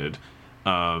Greenspan did,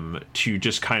 to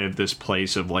just kind of this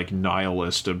place of like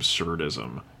nihilist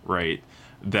absurdism, right?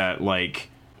 That like,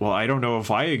 well, I don't know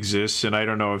if I exist, and I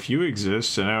don't know if you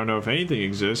exist, and I don't know if anything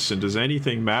exists, and does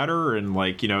anything matter? And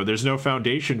like, you know, there's no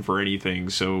foundation for anything,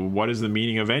 so what is the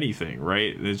meaning of anything,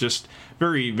 right? It's just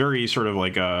very, very sort of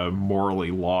like a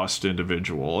morally lost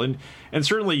individual. And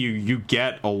certainly you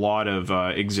get a lot of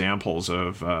examples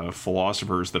of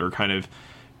philosophers that are kind of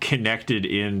connected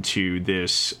into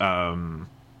this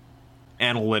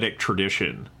analytic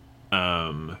tradition,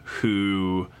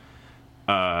 who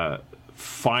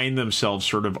find themselves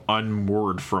sort of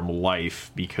unmoored from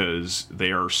life because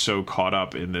they are so caught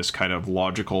up in this kind of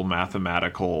logical,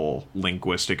 mathematical,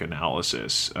 linguistic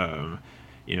analysis.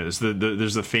 You know,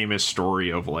 there's the famous story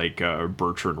of like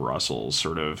Bertrand Russell's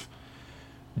sort of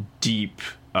deep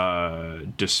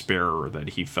despair that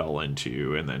he fell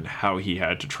into, and then how he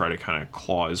had to try to kind of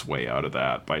claw his way out of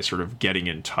that by sort of getting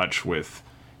in touch with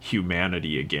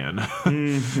humanity again.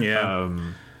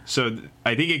 So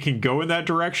I think it can go in that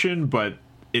direction, but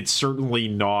it's certainly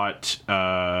not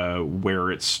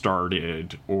where it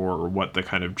started or what the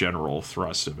kind of general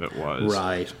thrust of it was.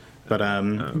 Right. But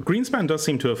Greenspan does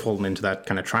seem to have fallen into that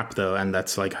kind of trap, though, and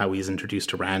that's like how he's introduced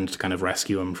to Rand to kind of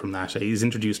rescue him from that. He's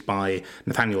introduced by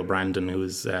Nathaniel Branden, who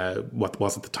was what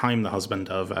was at the time the husband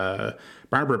of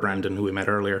Barbara Branden, who we met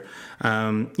earlier.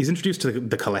 He's introduced to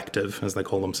the Collective, as they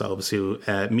call themselves, who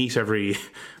meet every...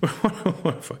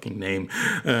 what a fucking name.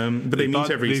 But they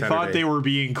meet every Saturday. They thought they were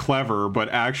being clever, but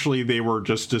actually they were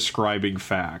just describing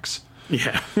facts.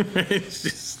 Yeah. It's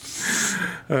just...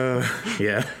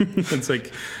 yeah, it's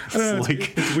like,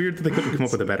 it's weird that they couldn't come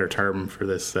up with a better term for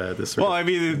this. I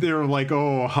mean, they were like,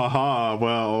 "Oh, haha!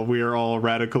 Well, we are all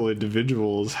radical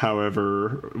individuals.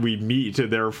 However, we meet,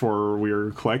 and therefore we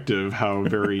are collective. How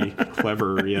very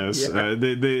clever!" Yes,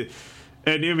 yeah.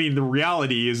 And I mean, the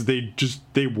reality is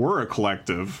they were a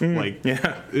collective.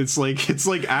 It's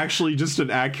like actually just an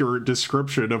accurate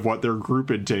description of what their group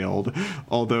entailed,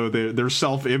 although their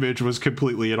self-image was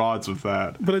completely at odds with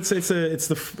that. But it's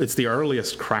the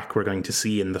earliest crack we're going to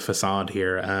see in the facade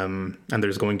here, and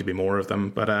there's going to be more of them.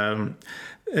 But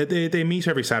they meet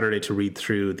every Saturday to read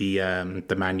through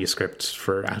the manuscript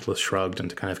for Atlas Shrugged and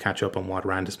to kind of catch up on what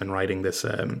Rand has been writing this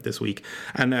week.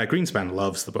 And Greenspan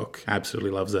loves the book,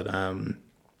 absolutely loves it.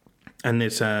 And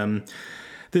it's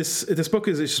this book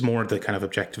is just more the kind of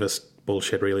objectivist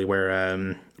bullshit, really, where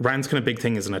Rand's kind of big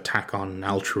thing is an attack on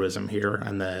altruism here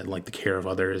and the care of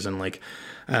others, and like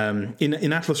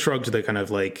in Atlas Shrugged, the kind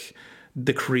of like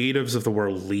the creatives of the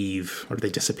world leave, or they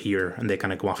disappear, and they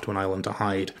kind of go off to an island to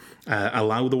hide,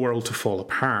 allow the world to fall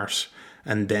apart,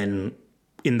 and then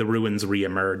in the ruins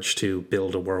re-emerge to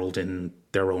build a world in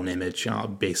their own image,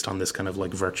 based on this kind of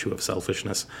like virtue of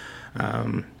selfishness.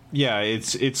 Yeah,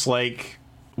 it's like,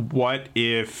 what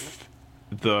if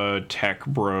the tech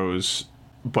bros,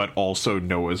 but also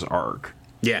Noah's Ark?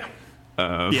 Yeah.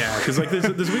 Yeah, because like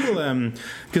there's real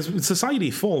because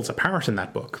society falls apart in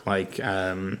that book,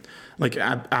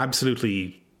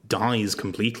 absolutely dies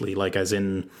completely, like as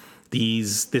in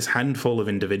this handful of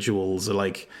individuals,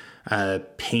 like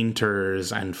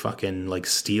painters and fucking like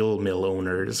steel mill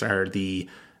owners, are the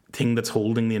thing that's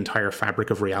holding the entire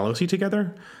fabric of reality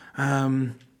together.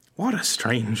 What a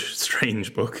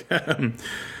strange book.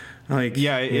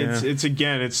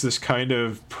 It's this kind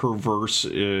of perverse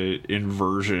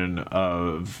inversion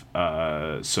of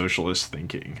socialist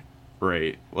thinking,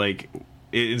 right? Like,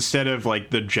 instead of like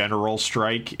the general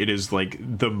strike, it is like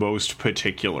the most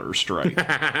particular strike.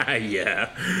 Yeah,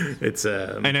 it's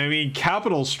and I mean,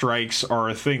 capital strikes are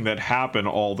a thing that happen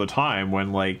all the time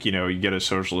when, like, you know, you get a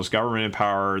socialist government in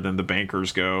power, then the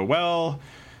bankers go, well,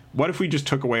 what if we just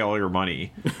took away all your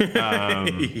money?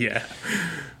 Yeah.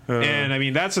 And I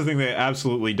mean, that's the thing that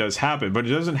absolutely does happen, but it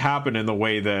doesn't happen in the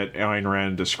way that Ayn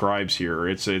Rand describes here.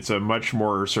 It's a much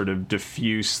more sort of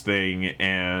diffuse thing,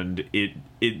 and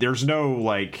there's no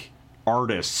like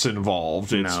artists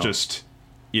involved. It's just,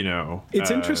 you know, it's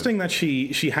interesting that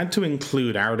she had to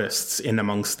include artists in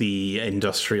amongst the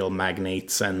industrial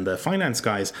magnates and the finance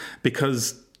guys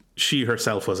because she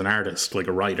herself was an artist, like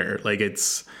a writer. Like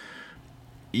because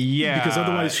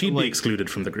otherwise she'd be excluded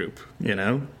from the group, you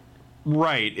know.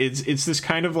 Right. It's this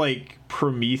kind of like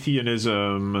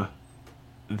Prometheanism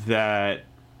that,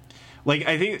 like,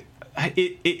 I think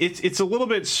it's a little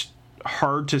bit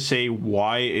hard to say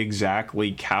why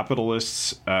exactly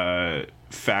capitalists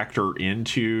factor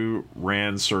into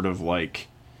Rand's sort of like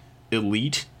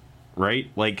elite, right?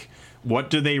 Like, what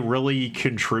do they really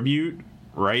contribute,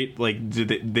 right? Like,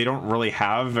 they don't really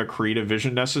have a creative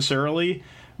vision necessarily,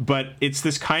 but it's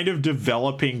this kind of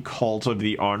developing cult of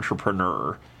the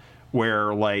entrepreneur,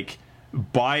 where like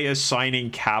by assigning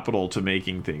capital to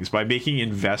making things, by making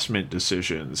investment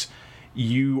decisions,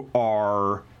 you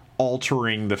are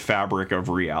altering the fabric of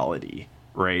reality,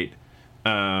 right?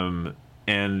 And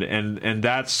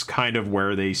that's kind of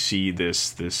where they see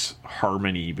this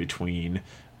harmony between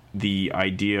the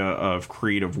idea of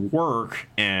creative work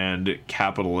and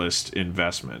capitalist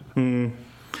investment.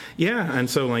 Yeah, and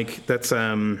so like that's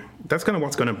kind of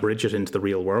what's going to bridge it into the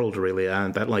real world, really.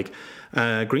 And that like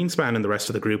Greenspan and the rest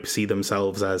of the group see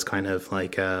themselves as kind of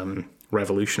like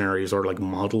revolutionaries or like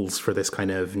models for this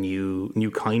kind of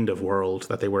new kind of world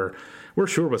that they were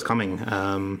sure was coming.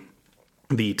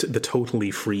 The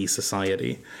totally free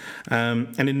society.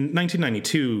 And in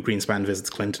 1992, Greenspan visits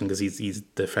Clinton because he's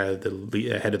the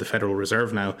head of the Federal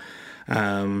Reserve now,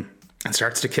 and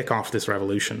starts to kick off this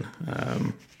revolution.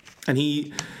 And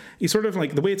he sort of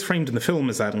like, the way it's framed in the film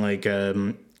is that like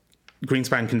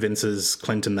Greenspan convinces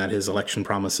Clinton that his election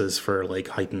promises for like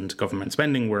heightened government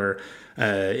spending were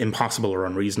impossible or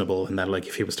unreasonable, and that like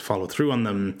if he was to follow through on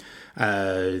them,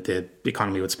 the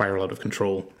economy would spiral out of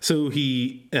control. So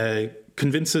he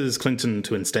convinces Clinton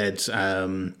to instead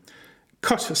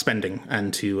cut spending,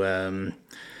 and to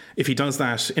if he does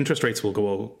that, interest rates will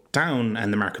go down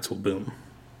and the markets will boom.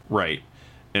 Right.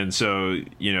 And so,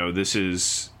 you know, this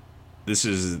is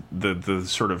the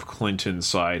sort of Clinton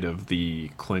side of the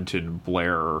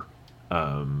Clinton-Blair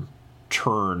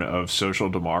turn of social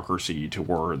democracy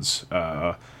towards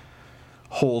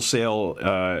wholesale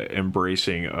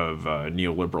embracing of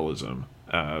neoliberalism.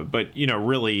 But, you know,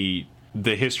 really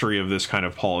the history of this kind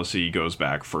of policy goes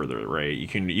back further, right? You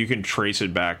can trace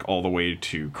it back all the way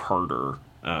to Carter.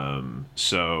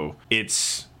 So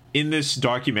it's in this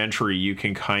documentary, you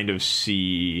can kind of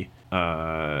see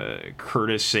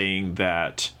Curtis saying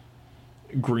that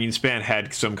Greenspan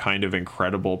had some kind of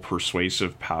incredible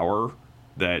persuasive power,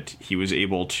 that he was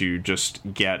able to just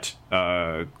get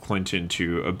Clinton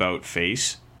to about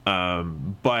face.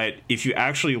 But if you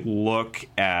actually look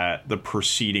at the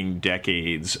preceding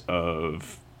decades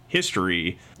of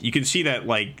history, you can see that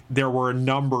like there were a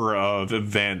number of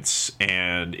events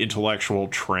and intellectual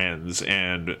trends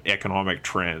and economic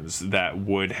trends that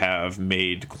would have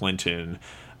made Clinton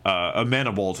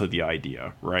amenable to the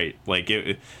idea, right? Like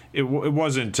it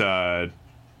wasn't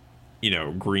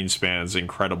Greenspan's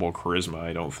incredible charisma.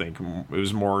 I don't think it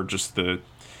was more just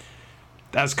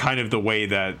that's kind of the way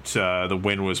that the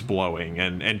wind was blowing,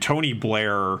 and Tony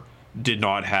Blair did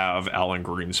not have Alan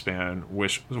Greenspan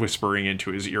whispering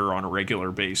into his ear on a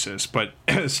regular basis, but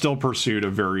still pursued a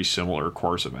very similar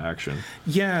course of action.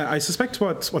 Yeah, I suspect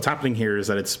what's happening here is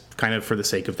that it's kind of for the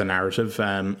sake of the narrative,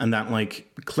 and that like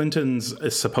Clinton's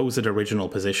supposed original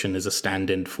position is a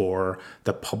stand-in for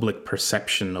the public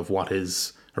perception of what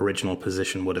his original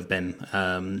position would have been.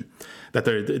 That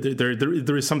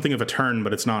there is something of a turn,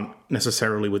 but it's not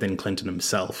necessarily within Clinton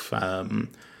himself.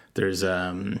 There's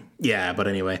but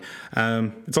anyway,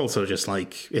 it's also just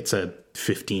like it's a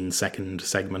 15-second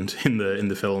segment in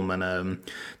the film, and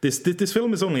this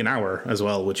film is only an hour as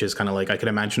well, which is kind of like I can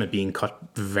imagine it being cut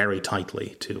very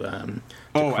tightly to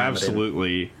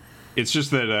absolutely. It's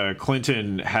just that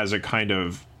Clinton has a kind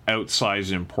of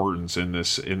outsized importance in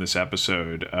this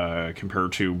episode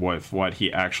compared to what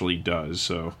he actually does.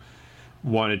 So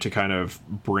wanted to kind of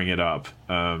bring it up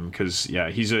because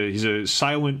he's a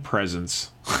silent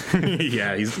presence.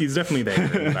 Yeah, he's definitely there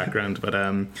in the background, but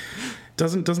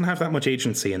doesn't have that much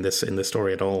agency in this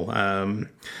story at all.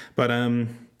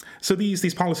 So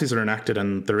these policies are enacted,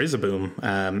 and there is a boom,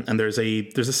 and there's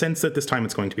a sense that this time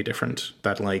it's going to be different.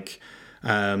 That like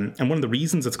And one of the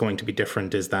reasons it's going to be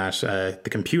different is that the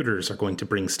computers are going to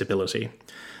bring stability.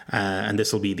 And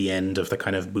this will be the end of the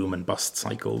kind of boom and bust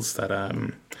cycles that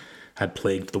had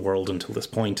plagued the world until this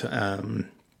point.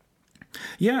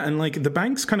 Yeah, and like the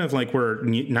banks kind of like were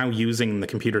now using the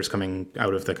computers coming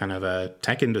out of the kind of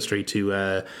tech industry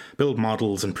to build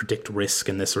models and predict risk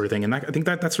and this sort of thing. And I think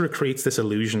that sort of creates this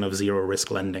illusion of zero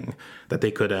risk lending, that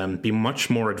they could be much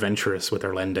more adventurous with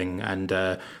their lending, and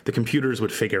the computers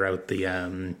would figure out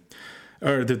the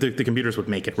computers would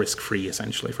make it risk-free,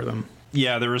 essentially, for them.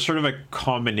 Yeah, there was sort of a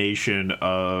combination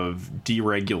of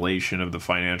deregulation of the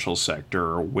financial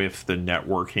sector with the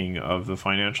networking of the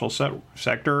financial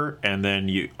sector. And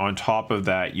then on top of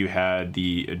that, you had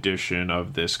the addition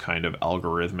of this kind of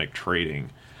algorithmic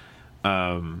trading.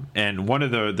 And one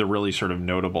of the really sort of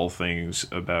notable things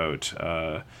about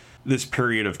this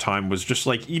period of time was just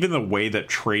like even the way that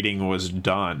trading was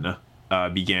done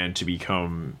began to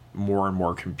become more and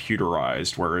more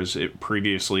computerized, whereas it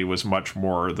previously was much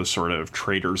more the sort of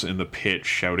traders in the pit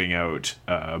shouting out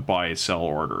buy sell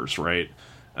orders, right?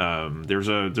 There's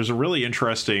a really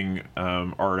interesting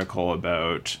article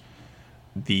about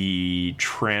the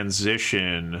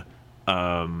transition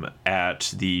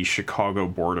at the Chicago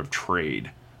Board of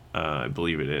Trade, I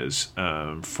believe it is,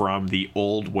 from the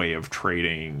old way of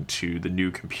trading to the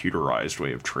new computerized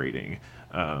way of trading.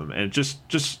 And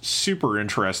just super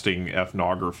interesting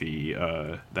ethnography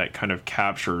that kind of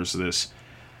captures this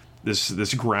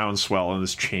groundswell and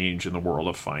this change in the world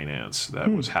of finance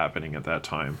that was happening at that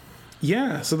time.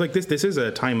 Yeah, so like this is a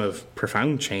time of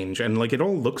profound change, and like it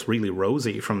all looks really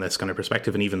rosy from this kind of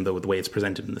perspective. And even though the way it's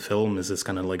presented in the film is this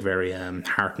kind of like very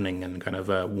heartening and kind of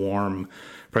warm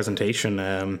presentation,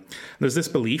 there's this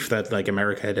belief that like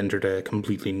America had entered a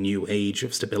completely new age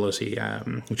of stability,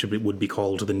 which would be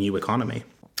called the new economy.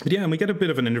 But yeah, and we get a bit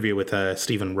of an interview with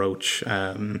Stephen Roach,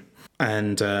 yeah,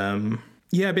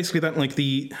 basically that like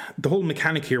the whole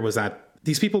mechanic here was that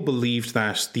these people believed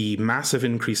that the massive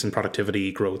increase in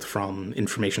productivity growth from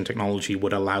information technology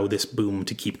would allow this boom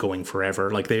to keep going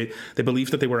forever. Like they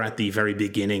believed that they were at the very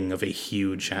beginning of a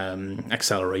huge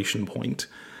acceleration point.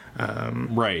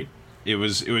 Right. It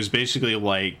was basically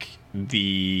like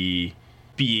the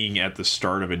being at the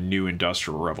start of a new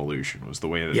industrial revolution was the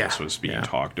way that this was being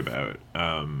talked about.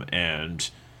 And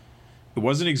it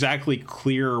wasn't exactly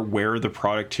clear where the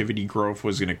productivity growth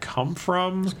was going to come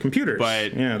from. Computers.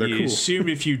 But they're you cool. assumed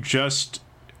if you just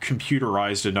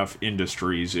computerized enough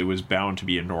industries, it was bound to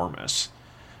be enormous.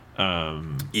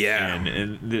 And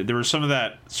there was some of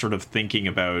that sort of thinking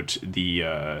about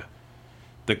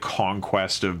the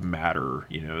conquest of matter,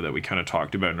 that we kind of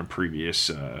talked about in a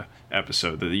previous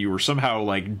episode, that you were somehow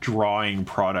like drawing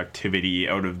productivity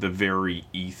out of the very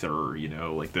ether,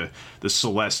 like the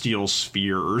celestial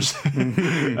spheres.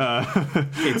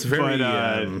 It's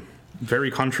very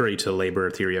very contrary to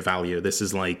labor theory of value. This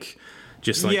is like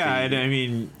just like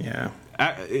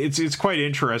it's quite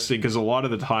interesting because a lot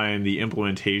of the time the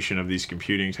implementation of these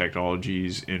computing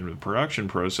technologies in the production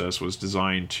process was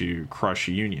designed to crush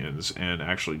unions and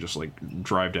actually just like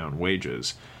drive down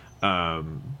wages.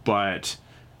 But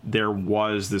there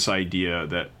was this idea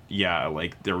that,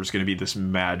 like there was going to be this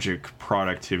magic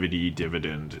productivity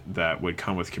dividend that would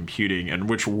come with computing, and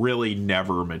which really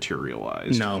never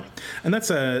materialized. No. And that's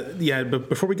but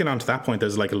before we get on to that point,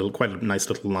 there's like quite a nice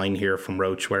little line here from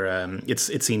Roach where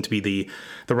it's seen to be the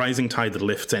rising tide that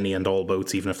lifts any and all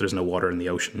boats, even if there's no water in the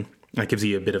ocean. That gives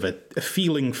you a bit of a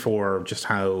feeling for just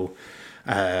how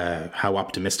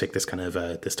optimistic this kind of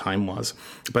this time was.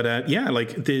 But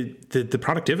like the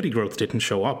productivity growth didn't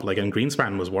show up. Like, and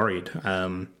Greenspan was worried.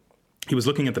 He was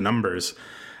looking at the numbers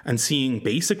and seeing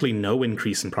basically no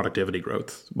increase in productivity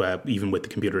growth, even with the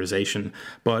computerization.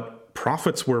 But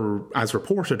profits were, as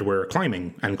reported, were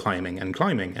climbing and climbing and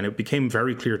climbing, and it became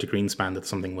very clear to Greenspan that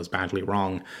something was badly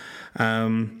wrong.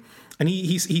 And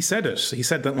he said it. He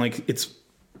said that like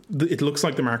it looks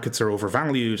like the markets are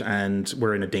overvalued and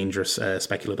we're in a dangerous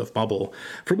speculative bubble,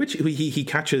 for which he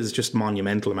catches just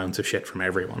monumental amounts of shit from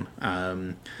everyone.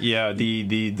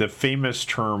 The famous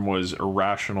term was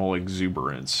irrational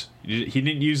exuberance. He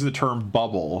didn't use the term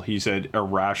bubble. He said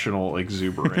irrational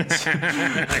exuberance.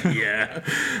 Yeah.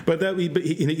 But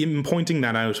him pointing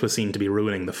that out was seen to be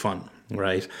ruining the fun,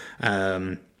 right?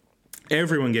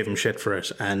 Everyone gave him shit for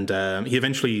it, and he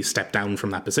eventually stepped down from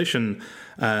that position.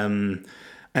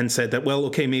 And said that, well,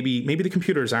 okay, maybe the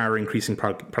computers are increasing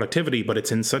productivity, but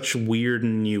it's in such weird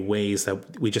and new ways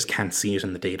that we just can't see it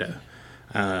in the data.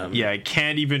 It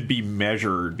can't even be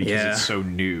measured because it's so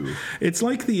new. It's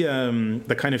like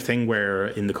the kind of thing where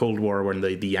in the Cold War, when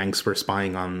the Yanks were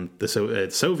spying on the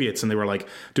Soviets, and they were like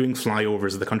doing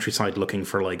flyovers of the countryside looking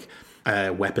for like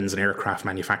weapons and aircraft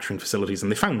manufacturing facilities,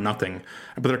 and they found nothing.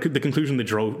 But the conclusion they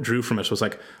drew from it was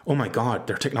like, oh my god,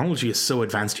 their technology is so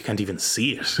advanced you can't even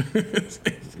see it.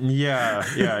 Yeah.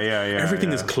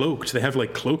 Everything is cloaked. They have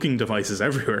like cloaking devices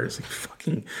everywhere. It's like a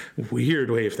fucking weird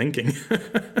way of thinking.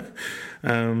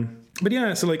 But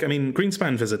yeah, so like, I mean,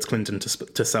 Greenspan visits Clinton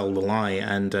to sell the lie,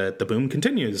 and the boom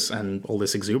continues, and all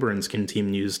this exuberance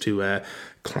continues to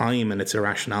climb in its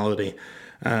irrationality.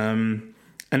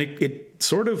 And it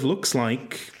sort of looks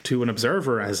like, to an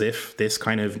observer, as if this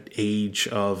kind of age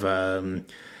of,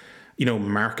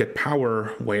 market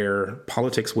power where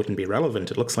politics wouldn't be relevant,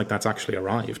 it looks like that's actually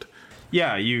arrived.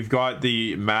 Yeah, you've got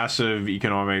the massive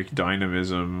economic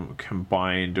dynamism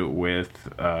combined with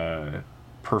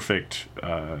perfect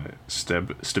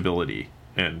stability.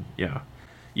 And yeah,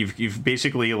 you've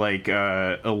basically like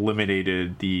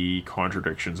eliminated the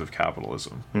contradictions of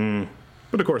capitalism.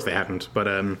 But of course they hadn't. But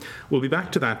we'll be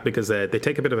back to that because they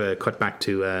take a bit of a cut back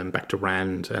to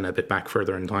Rand and a bit back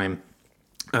further in time,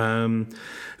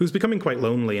 who's becoming quite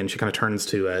lonely, and she kind of turns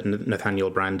to Nathaniel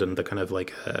Brandon, the kind of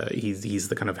like he's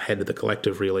the kind of head of the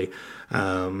collective, really,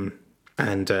 and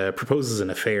proposes an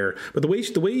affair. But the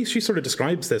way she sort of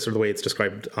describes this, or the way it's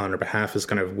described on her behalf, is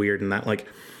kind of weird in that like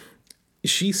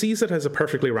she sees it as a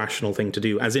perfectly rational thing to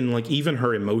do, as in like even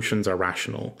her emotions are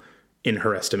rational in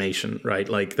her estimation, right?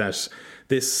 Like that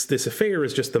this affair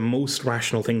is just the most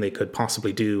rational thing they could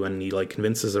possibly do, and he like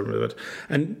convinces her of it.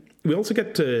 And we also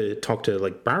get to talk to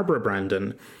like Barbara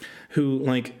Brandon, who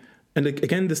like, and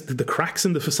again, the cracks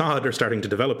in the facade are starting to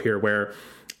develop here, where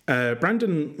Barbara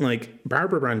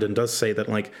Brandon does say that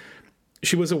like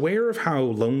she was aware of how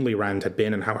lonely Rand had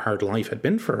been and how hard life had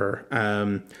been for her,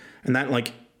 and that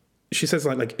like she says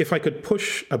like if I could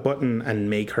push a button and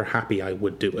make her happy, I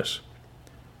would do it.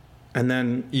 And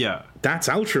then, that's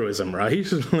altruism, right?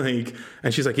 Like,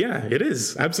 and she's like, yeah, it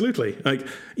is, absolutely. Like,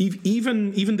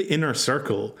 even the inner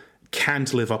circle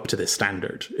can't live up to this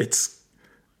standard. It's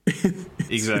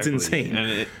exactly, it's insane,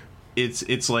 and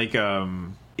it's like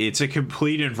it's a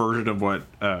complete inversion of what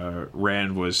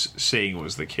Rand was saying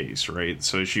was the case, right?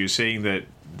 So she was saying that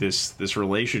this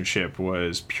relationship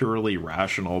was purely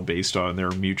rational based on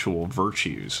their mutual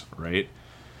virtues, right?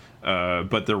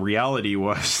 But the reality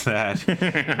was that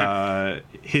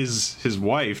his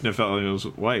wife, Nathaniel's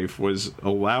wife, was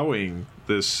allowing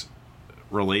this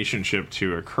relationship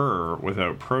to occur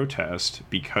without protest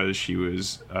because she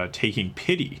was taking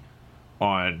pity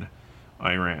on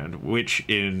Rand, which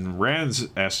in Rand's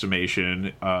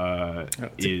estimation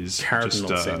is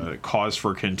just cause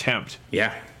for contempt.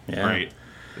 Yeah. Right.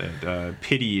 And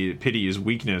pity is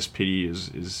weakness. Pity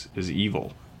is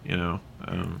evil. You know.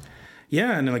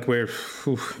 Yeah, and like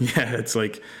it's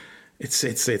like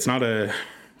it's not a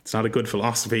good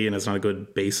philosophy, and it's not a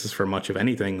good basis for much of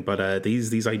anything. But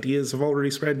these ideas have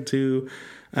already spread to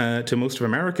most of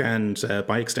America, and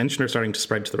by extension are starting to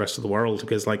spread to the rest of the world.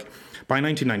 Because like by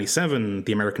 1997,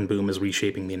 the American boom is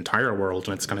reshaping the entire world,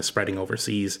 and it's kind of spreading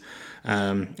overseas,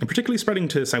 and particularly spreading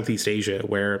to Southeast Asia,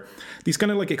 where these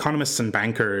kind of like economists and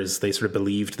bankers, they sort of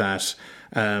believed that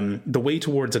the way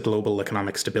towards a global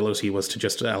economic stability was to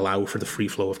just allow for the free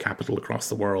flow of capital across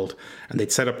the world. And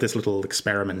they'd set up this little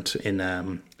experiment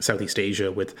in Southeast Asia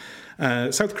with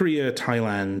South Korea,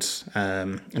 Thailand,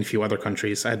 and a few other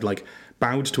countries had like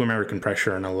bowed to American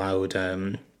pressure and allowed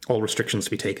all restrictions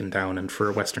to be taken down and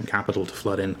for Western capital to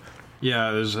flood in.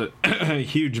 Yeah, there's a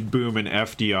huge boom in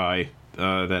FDI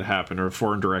that happened, or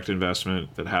foreign direct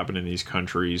investment that happened in these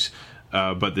countries.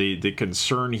 But the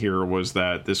concern here was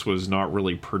that this was not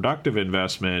really productive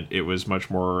investment. It was much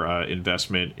more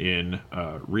investment in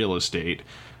real estate.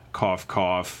 Cough,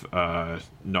 cough,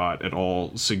 not at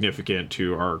all significant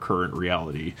to our current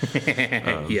reality.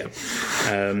 Yeah.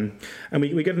 And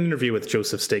we get an interview with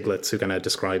Joseph Stiglitz, who kind of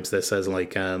describes this as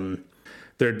like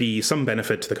there'd be some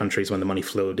benefit to the countries when the money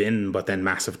flowed in, but then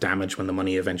massive damage when the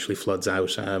money eventually floods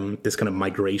out. This kind of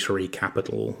migratory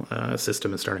capital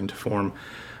system is starting to form.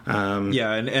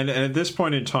 And at this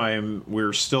point in time,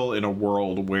 we're still in a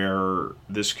world where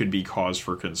this could be cause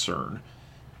for concern,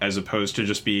 as opposed to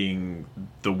just being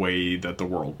the way that the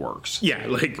world works. Yeah,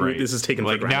 like right? This is taken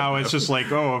like for granted. Now it's just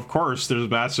like, oh, of course, there's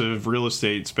massive real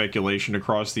estate speculation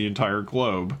across the entire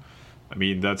globe. I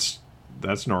mean, that's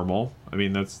normal. I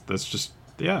mean, that's just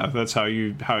that's how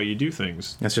you do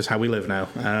things. That's just how we live now.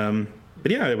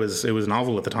 But yeah, it was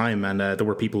novel at the time, and there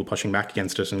were people pushing back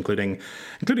against it, including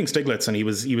Stiglitz, and he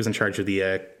was in charge of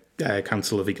the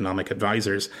Council of Economic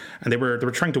Advisors, and they were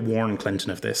trying to warn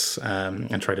Clinton of this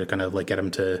and try to kind of like get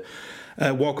him to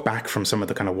walk back from some of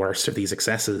the kind of worst of these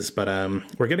excesses. But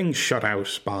we're getting shut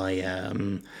out by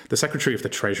the Secretary of the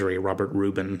Treasury, Robert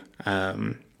Rubin,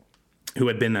 who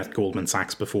had been at Goldman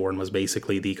Sachs before and was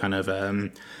basically the kind of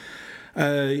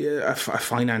a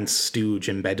finance stooge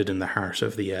embedded in the heart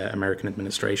of the American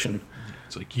administration.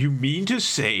 It's like, you mean to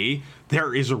say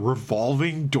there is a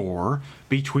revolving door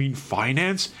between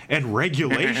finance and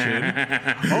regulation?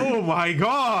 Oh my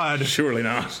God! Surely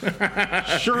not.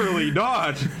 Surely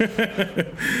not.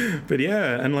 But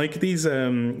yeah, and like these,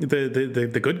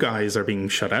 the good guys are being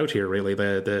shut out here. Really,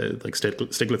 the like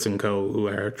Stiglitz and co, who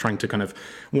are trying to kind of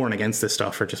warn against this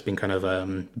stuff, are just being kind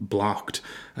of blocked.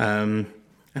 And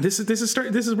this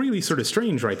is really sort of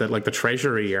strange, right? That like the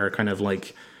Treasury are kind of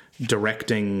like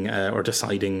directing or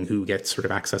deciding who gets sort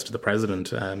of access to the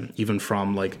president, even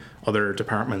from like other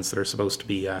departments that are supposed to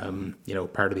be,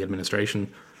 part of the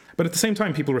administration. But at the same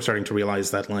time, people were starting to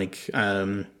realize that like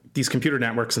these computer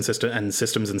networks and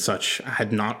systems and such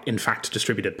had not, in fact,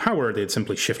 distributed power. They had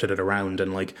simply shifted it around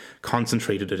and like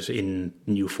concentrated it in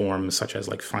new forms, such as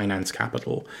like finance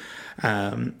capital.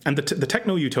 And the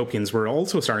techno-utopians were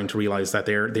also starting to realize that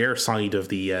their side of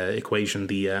the equation,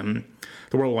 the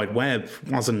World Wide Web,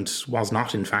 was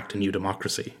not in fact a new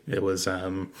democracy. It was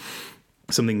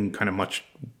something kind of much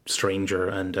stranger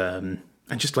and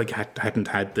just like hadn't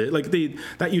had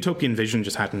that utopian vision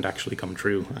just hadn't actually come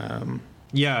true.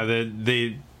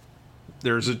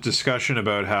 There's a discussion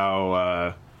about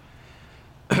how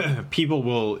people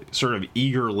will sort of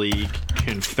eagerly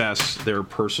confess their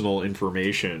personal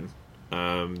information,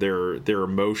 their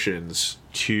emotions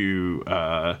to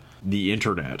the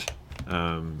internet,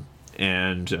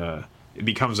 and it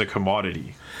becomes a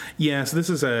commodity. Yeah, so this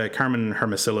is Carmen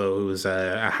Hermosillo, who's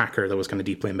a hacker that was kind of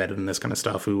deeply embedded in this kind of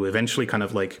stuff, who eventually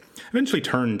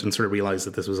turned and sort of realized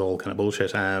that this was all kind of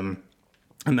bullshit, and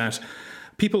that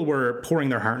people were pouring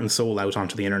their heart and soul out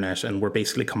onto the internet and were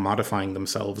basically commodifying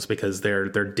themselves because their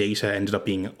data ended up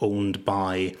being owned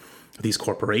by these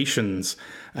corporations,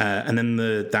 and then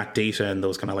that data and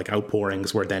those kind of like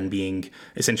outpourings were then being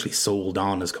essentially sold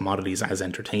on as commodities, as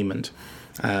entertainment.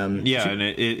 And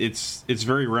it's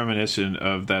very reminiscent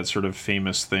of that sort of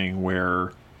famous thing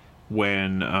where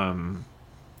when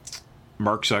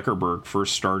Mark Zuckerberg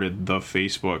first started the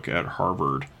Facebook at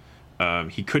Harvard,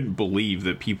 he couldn't believe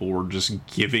that people were just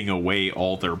giving away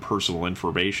all their personal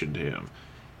information to him,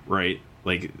 right?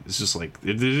 Like, it's just like,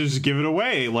 they just give it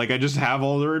away. Like, I just have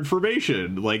all their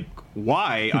information. Like,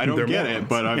 why? I don't get it,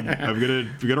 but I'm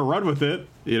gonna run with it,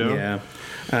 you know? Yeah.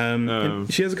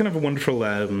 She has a kind of a wonderful,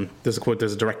 there's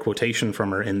a direct quotation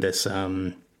from her in this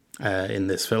film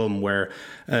where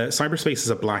cyberspace is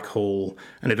a black hole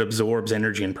and it absorbs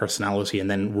energy and personality and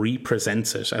then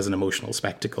represents it as an emotional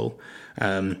spectacle.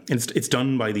 It's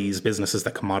done by these businesses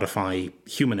that commodify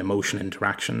human emotion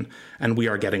interaction, and we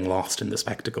are getting lost in the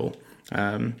spectacle,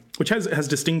 which has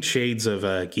distinct shades of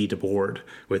Guy Debord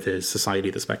with his Society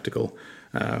of the Spectacle.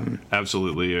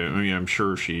 Absolutely. I mean, I'm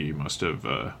sure she must have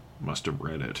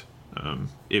read it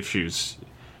if she's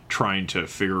trying to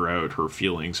figure out her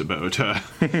feelings about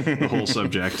the whole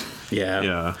subject.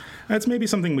 Yeah. It's maybe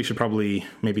something we should probably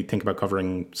think about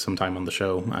covering sometime on the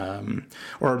show,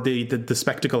 or the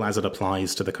spectacle as it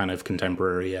applies to the kind of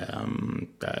contemporary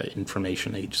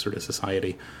information age sort of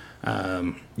society.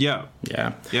 Yeah.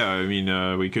 I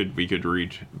mean, we could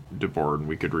read Debord, and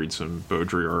we could read some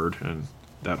Baudrillard, and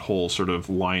that whole sort of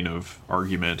line of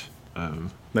argument.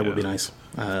 That would be nice.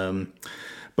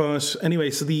 But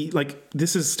anyway, so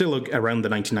this is still around the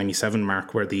 1997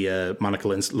 mark where the Monica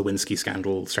Lewinsky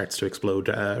scandal starts to explode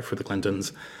for the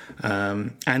Clintons,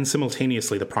 and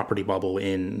simultaneously the property bubble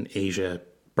in Asia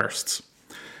bursts.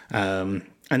 And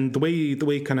the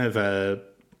way kind of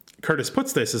Curtis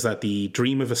puts this is that the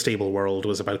dream of a stable world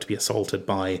was about to be assaulted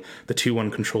by the two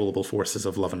uncontrollable forces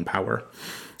of love and power.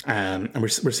 And we're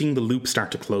seeing the loop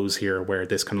start to close here, where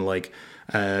this kind of like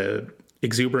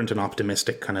exuberant and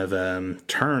optimistic kind of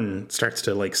turn starts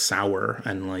to like sour,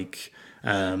 and like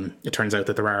it turns out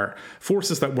that there are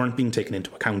forces that weren't being taken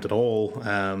into account at all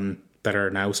that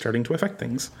are now starting to affect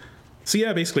things. So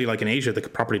yeah, basically like in Asia, the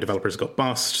property developers go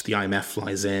bust, the IMF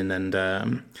flies in, and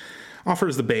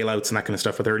offers the bailouts and that kind of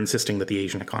stuff, but they're insisting that the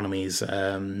Asian economies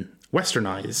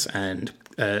westernize and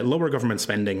lower government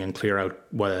spending and clear out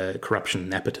corruption and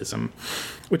nepotism,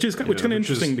 which is kind of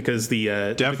interesting because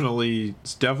it's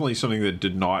definitely something that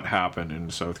did not happen in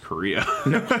South Korea.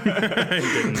 No, it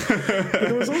didn't. But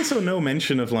there was also no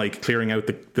mention of like clearing out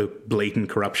the blatant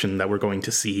corruption that we're going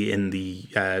to see in the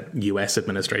U.S.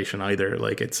 administration either.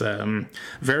 Like it's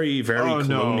very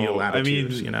colonial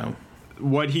attitude, you know.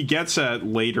 What he gets at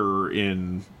later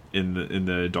in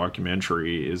the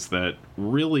documentary is that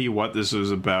really what this was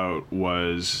about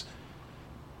was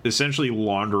essentially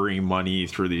laundering money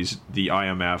through the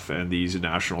IMF and these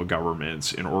national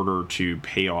governments in order to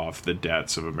pay off the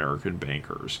debts of American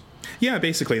bankers. Yeah,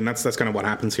 basically, and that's kind of what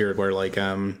happens here, where like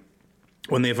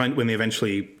when they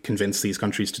eventually convince these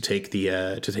countries to take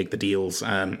the deals,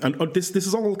 and this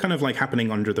is all kind of like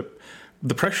happening under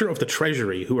the pressure of the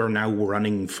Treasury, who are now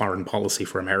running foreign policy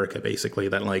for America, basically,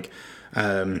 that like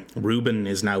Rubin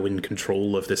is now in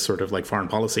control of this sort of like foreign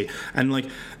policy. And like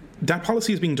that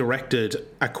policy is being directed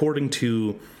according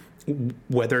to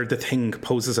whether the thing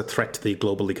poses a threat to the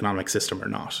global economic system or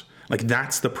not. Like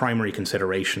that's the primary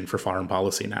consideration for foreign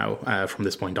policy now from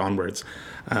this point onwards.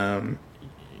 And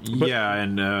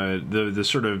the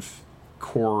sort of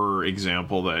core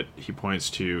example that he points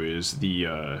to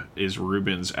is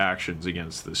Rubin's actions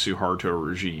against the Suharto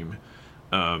regime,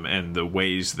 and the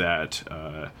ways that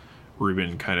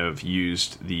Rubin kind of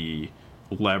used the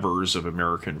levers of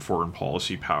American foreign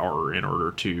policy power in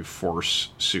order to force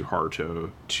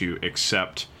Suharto to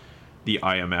accept the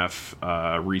IMF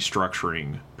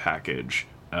restructuring package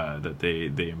that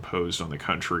they imposed on the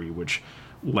country, which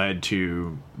led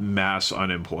to mass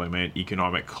unemployment,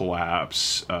 economic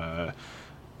collapse,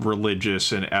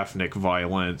 religious and ethnic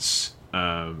violence.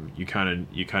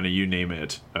 You name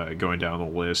it, going down the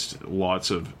list. Lots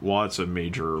of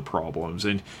major problems,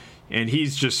 and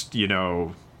he's just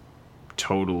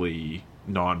totally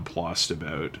nonplussed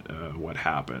about what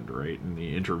happened, right, in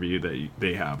the interview that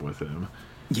they have with him.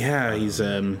 Yeah, he's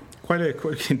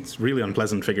it's really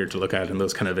unpleasant figure to look at in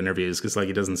those kind of interviews, because like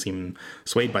he doesn't seem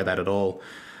swayed by that at all.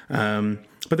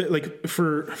 But like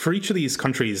for each of these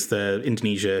countries, the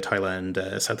Indonesia,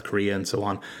 Thailand, South Korea, and so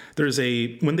on,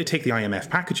 when they take the IMF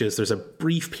packages, there's a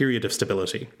brief period of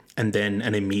stability and then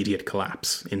an immediate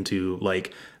collapse into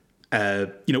like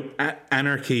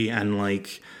anarchy and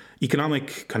like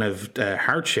economic kind of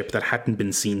hardship that hadn't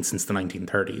been seen since the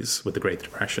 1930s with the Great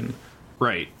Depression.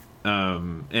 Right.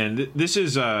 And this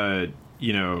is,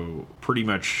 pretty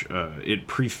much, it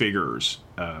prefigures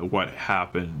what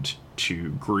happened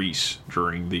to Greece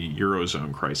during the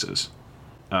Eurozone crisis.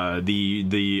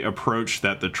 The approach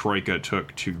that the Troika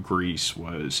took to Greece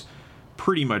was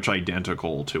pretty much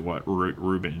identical to what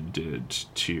Rubin did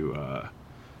to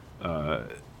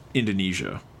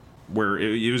Indonesia, where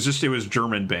it was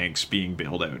German banks being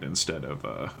bailed out instead of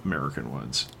American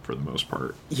ones for the most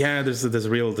part. Yeah, there's a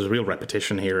real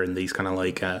repetition here in these kind of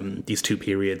like these two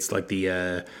periods, like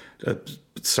the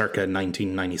circa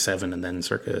 1997 and then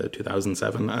circa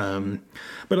 2007.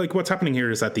 But like what's happening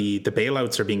here is that the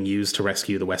bailouts are being used to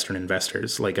rescue the Western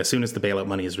investors. Like as soon as the bailout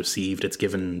money is received, it's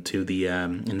given to the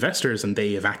investors and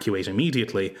they evacuate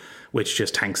immediately, which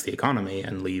just tanks the economy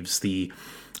and leaves the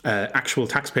actual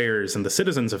taxpayers and the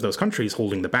citizens of those countries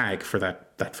holding the bag for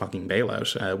that fucking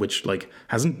bailout, which like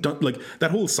hasn't done, like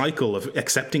that whole cycle of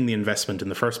accepting the investment in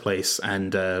the first place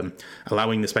and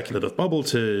allowing the speculative bubble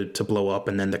to blow up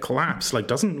and then the collapse, like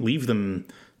doesn't leave them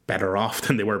better off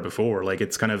than they were before. Like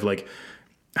it's kind of like,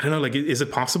 I don't know, like is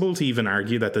it possible to even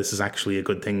argue that this is actually a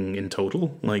good thing in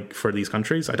total, like for these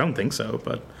countries? I don't think so,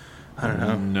 but I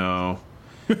don't know. No.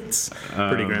 It's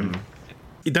pretty grim.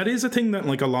 That is a thing that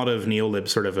like a lot of neolib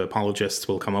sort of apologists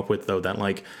will come up with, though, that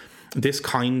like this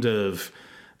kind of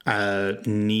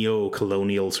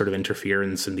neo-colonial sort of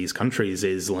interference in these countries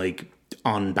is like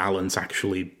on balance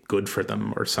actually good for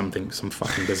them or something, some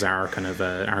fucking bizarre kind of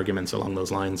arguments along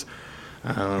those lines.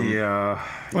 Having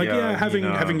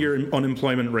your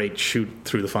unemployment rate shoot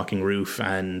through the fucking roof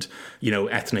and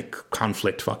ethnic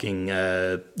conflict fucking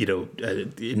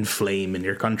inflame in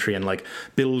your country and like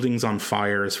buildings on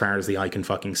fire as far as the eye can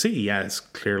fucking see, it's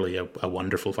clearly a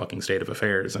wonderful fucking state of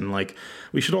affairs, and like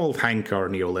we should all thank our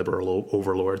neoliberal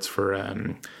overlords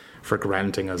for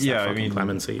granting us that fucking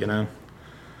clemency,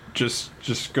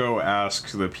 Just go ask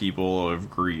the people of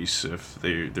Greece if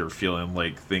they're feeling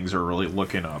like things are really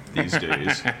looking up these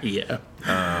days. Yeah.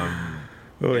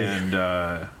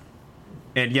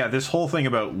 And this whole thing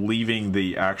about leaving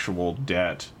the actual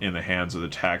debt in the hands of the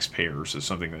taxpayers is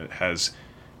something that has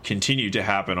continued to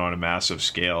happen on a massive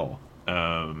scale.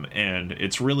 And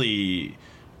it's really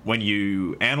when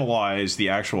you analyze the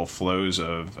actual flows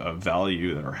of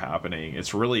value that are happening,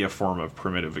 it's really a form of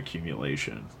primitive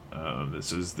accumulation.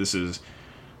 This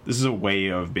is a way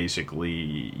of basically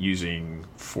using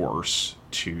force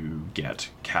to get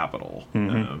capital.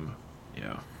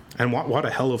 Yeah. And what a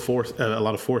hell of force, a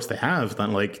lot of force they have. That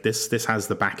like this has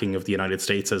the backing of the United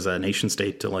States as a nation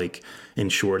state to like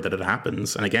ensure that it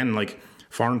happens. And again, like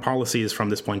foreign policy is from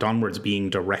this point onwards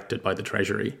being directed by the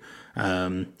Treasury.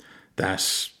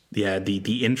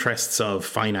 The interests of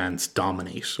finance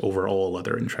dominate over all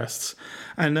other interests,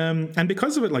 and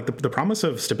because of it, like the promise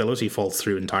of stability falls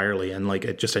through entirely, and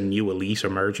like just a new elite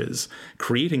emerges,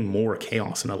 creating more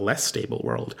chaos in a less stable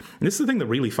world. And this is the thing that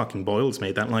really fucking boils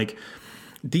me, that like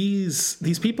these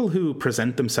people who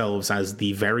present themselves as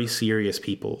the very serious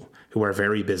people who are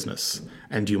very business,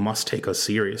 and you must take us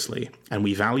seriously, and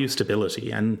we value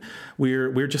stability, and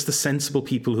we're just the sensible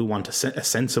people who want a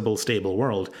sensible, stable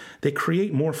world. They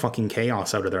create more fucking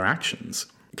chaos out of their actions.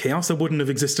 Chaos that wouldn't have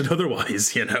existed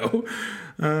otherwise, you know?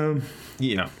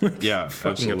 Yeah,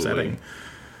 fucking absolutely.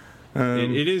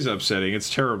 upsetting. It is upsetting. It's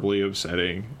terribly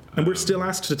upsetting. And we're still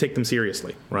asked to take them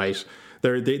seriously, right?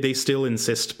 They still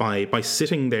insist by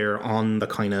sitting there on the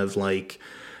kind of like...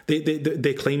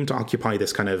 They claim to occupy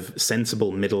this kind of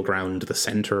sensible middle ground, the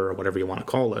center, or whatever you want to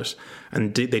call it,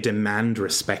 and they demand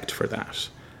respect for that.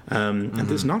 And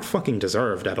it's not fucking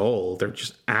deserved at all. They're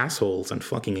just assholes and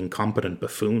fucking incompetent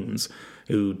buffoons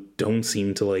who don't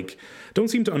seem to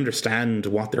understand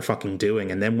what they're fucking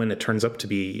doing. And then when it turns up to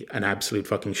be an absolute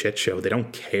fucking shit show, they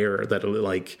don't care that it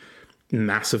like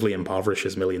massively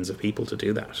impoverishes millions of people to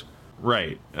do that.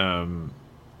 Right.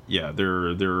 Yeah,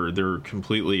 they're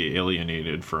completely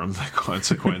alienated from the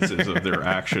consequences of their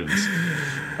actions.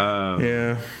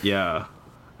 Yeah.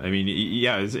 I mean,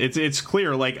 yeah, it's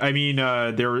clear. Like, I mean,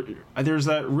 there's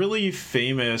that really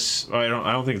famous. I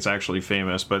don't think it's actually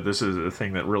famous, but this is a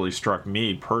thing that really struck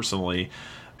me personally.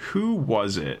 Who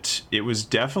was it? It was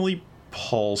definitely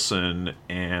Paulson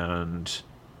and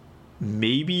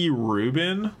maybe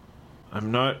Rubin.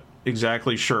 I'm not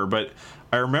exactly sure, but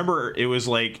I remember it was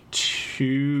like 2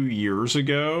 years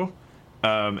ago,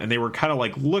 and they were kind of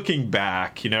like looking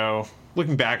back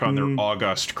on their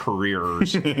august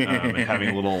careers, and having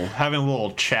a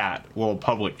little chat, a little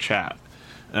public chat,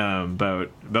 about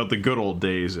the good old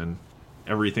days and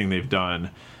everything they've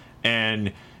done,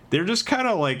 and they're just kind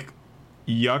of like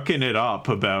yucking it up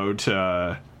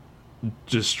about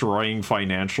destroying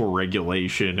financial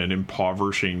regulation and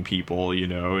impoverishing people, you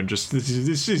know, and just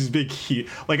this is big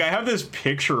like I have this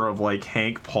picture of like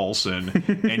Hank Paulson,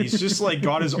 and he's just like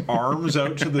got his arms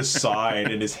out to the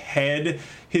side, and his head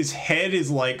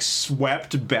is like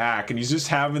swept back, and he's just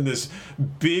having this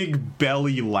big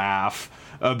belly laugh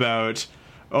about,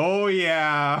 oh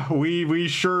yeah, we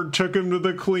sure took him to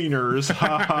the cleaners,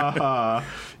 ha ha ha,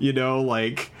 you know,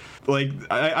 like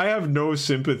I have no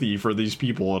sympathy for these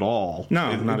people at all.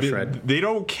 No, not a shred. They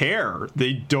don't care.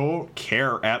 They don't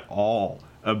care at all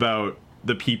about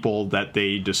the people that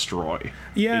they destroy.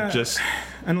 Yeah, it just,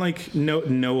 and like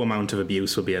no amount of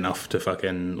abuse would be enough to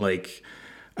fucking like.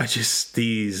 I just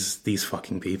these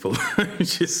fucking people.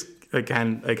 I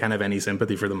can't have any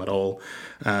sympathy for them at all.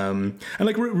 And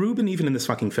like Rubin, even in this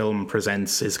fucking film,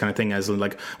 presents his kind of thing as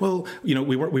like, well, you know,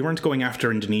 we weren't going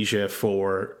after Indonesia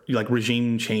for like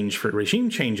regime change for regime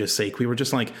change's sake. We were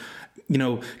just like, you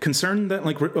know, concerned that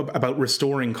like about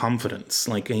restoring confidence.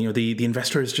 Like, you know, the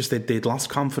investors just they'd lost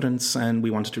confidence, and we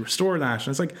wanted to restore that. And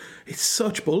it's like, it's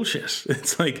such bullshit.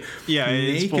 It's like, yeah,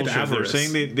 it's bullshit. Avarice. They're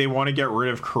saying they want to get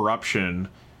rid of corruption.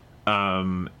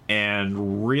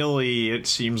 And really, it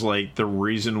seems like the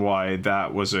reason why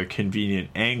that was a convenient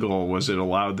angle was it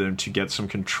allowed them to get some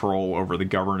control over the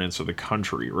governance of the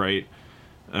country, right?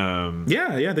 They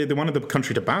wanted the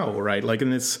country to bow, right? Like,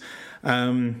 and it's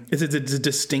a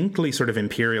distinctly sort of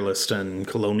imperialist and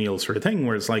colonial sort of thing,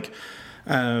 where it's like,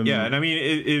 and I mean,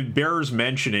 it bears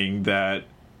mentioning that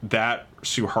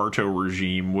Suharto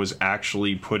regime was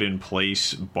actually put in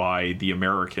place by the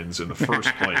Americans in the first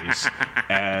place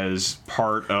as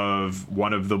part of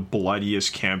one of the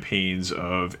bloodiest campaigns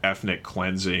of ethnic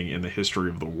cleansing in the history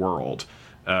of the world,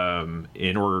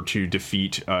 in order to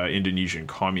defeat Indonesian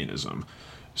communism.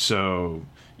 So,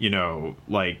 you know,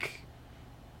 like,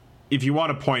 if you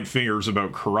want to point fingers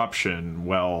about corruption,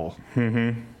 well...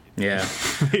 Yeah.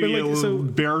 Maybe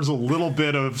it bears a little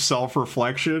bit of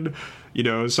self-reflection. You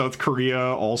know, South Korea,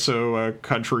 also a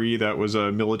country that was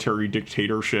a military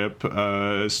dictatorship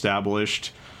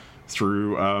established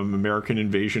through American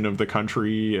invasion of the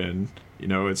country. And, you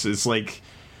know, it's like,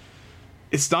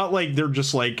 it's not like they're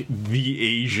just like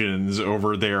the Asians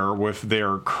over there with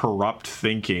their corrupt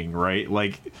thinking, right?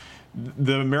 Like,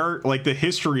 the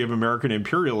history of American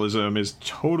imperialism is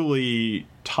totally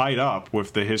tied up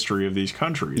with the history of these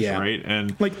countries, right?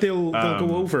 And like they'll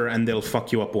go over and they'll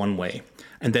fuck you up one way,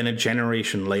 and then a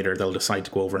generation later they'll decide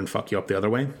to go over and fuck you up the other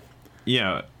way.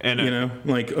 Yeah, and you know,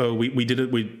 like, oh, we did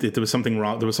it. There was something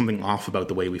wrong. There was something off about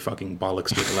the way we fucking bollocks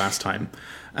did it last time.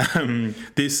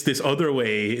 This other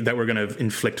way that we're gonna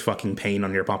inflict fucking pain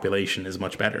on your population is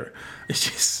much better. It's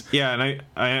just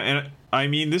I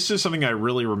mean, this is something I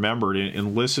really remembered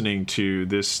in listening to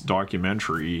this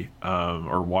documentary,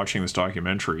 or watching this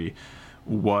documentary,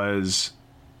 was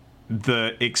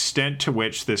the extent to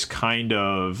which this kind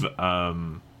of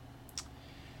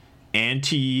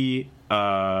anti-Asian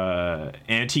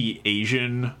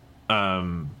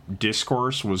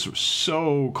discourse was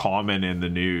so common in the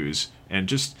news and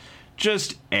just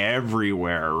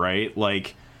everywhere, right?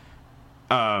 Like,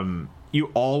 you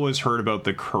always heard about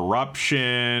the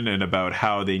corruption and about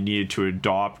how they needed to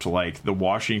adopt like the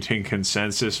Washington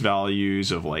Consensus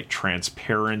values of like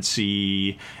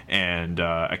transparency and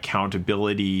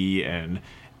accountability and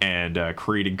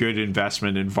create a good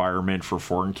investment environment for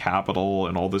foreign capital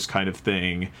and all this kind of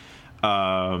thing.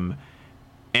 And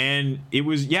it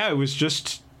was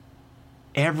just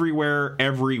everywhere,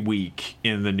 every week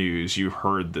in the news, you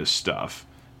heard this stuff.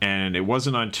 And it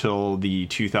wasn't until the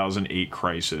 2008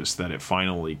 crisis that it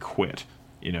finally quit,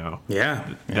 you know?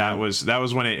 Yeah. That was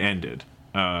when it ended.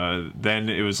 Then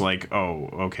it was like, oh,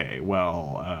 okay,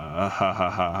 well,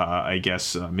 I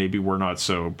guess maybe we're not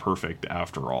so perfect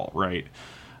after all, right?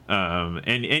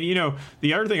 And you know,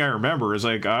 the other thing I remember is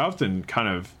like I often kind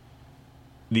of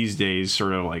these days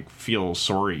sort of like feel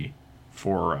sorry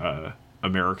for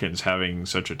Americans having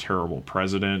such a terrible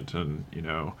president, and you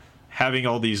know, having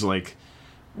all these like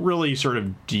really sort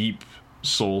of deep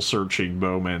soul-searching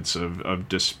moments of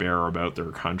despair about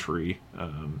their country.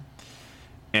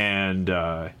 And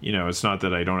you know, it's not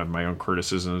that I don't have my own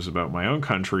criticisms about my own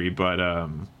country, but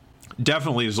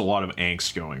definitely there's a lot of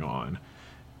angst going on.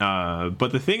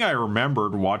 But the thing I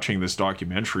remembered watching this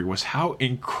documentary was how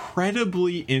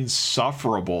incredibly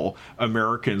insufferable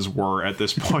Americans were at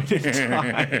this point in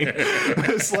time.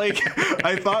 It's like,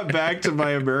 I thought back to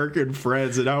my American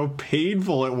friends and how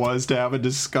painful it was to have a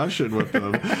discussion with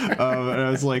them. And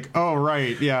I was like, oh,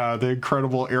 right, yeah, the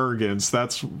incredible arrogance.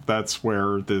 That's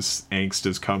where this angst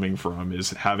is coming from,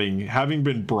 is having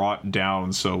been brought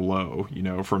down so low, you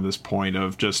know, from this point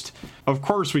of just, of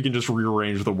course we can just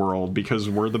rearrange the world because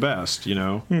we're the best, you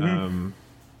know.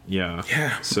 Yeah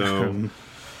so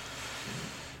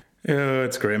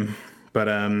it's grim. But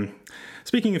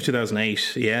speaking of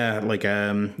 2008, like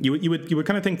you would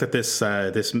kind of think that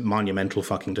this monumental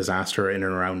fucking disaster in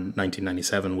and around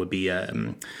 1997 would be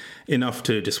enough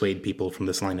to dissuade people from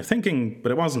this line of thinking,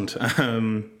 but it wasn't.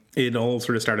 It all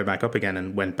sort of started back up again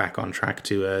and went back on track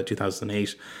to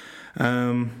 2008.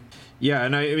 Yeah,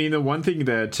 and I mean, the one thing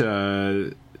that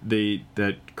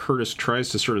that Curtis tries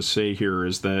to sort of say here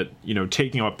is that, you know,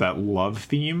 taking up that love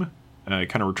theme,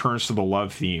 kind of returns to the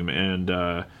love theme,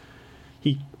 and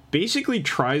he basically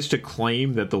tries to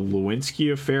claim that the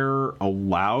Lewinsky affair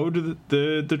allowed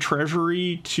the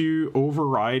Treasury to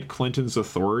override Clinton's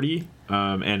authority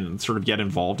and sort of get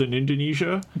involved in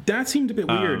Indonesia. That seemed a bit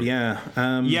weird, yeah.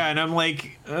 Yeah, and I'm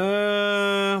like,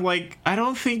 I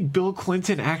don't think Bill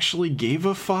Clinton actually gave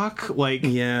a fuck. Like,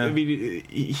 yeah. I mean,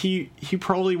 he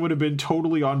probably would have been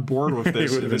totally on board with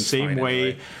this in the same way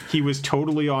anyway. He was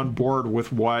totally on board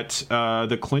with what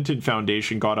the Clinton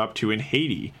Foundation got up to in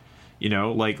Haiti. You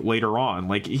know, like later on,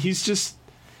 like he's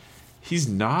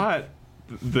not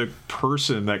the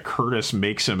person that Curtis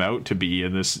makes him out to be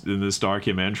in this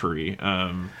documentary.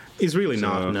 He's really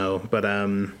not, no. But I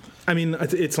mean,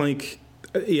 it's like,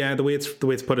 yeah, the way it's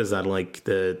put is that like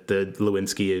the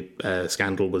Lewinsky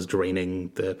scandal was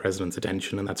draining the president's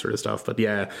attention and that sort of stuff. But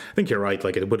yeah, I think you're right.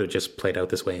 Like, it would have just played out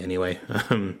this way anyway.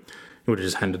 He would have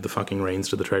just handed the fucking reins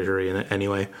to the Treasury in it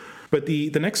anyway. But the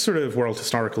next sort of world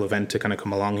historical event to kind of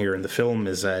come along here in the film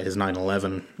is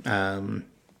 9/11,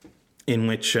 in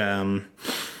which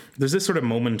there's this sort of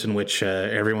moment in which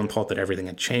everyone thought that everything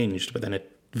had changed, but then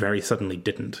it very suddenly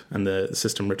didn't, and the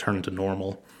system returned to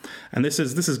normal. And this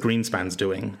is Greenspan's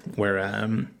doing, where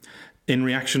in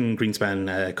reaction,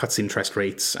 Greenspan cuts interest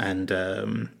rates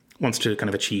and wants to kind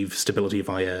of achieve stability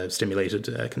via stimulated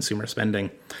consumer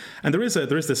spending. And there is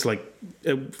this like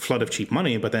a flood of cheap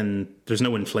money, but then there's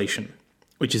no inflation,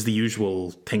 which is the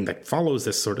usual thing that follows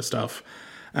this sort of stuff.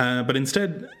 But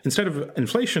instead of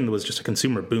inflation, there was just a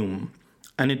consumer boom,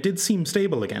 and it did seem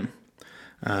stable again.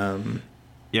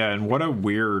 Yeah, and what a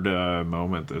weird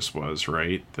moment this was,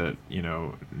 right? That, you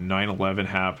know, 9/11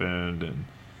 happened,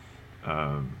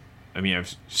 and I mean,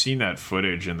 I've seen that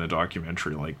footage in the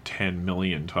documentary like 10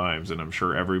 million times, and I'm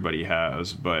sure everybody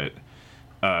has, but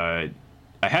I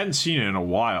hadn't seen it in a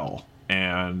while,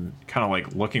 and kind of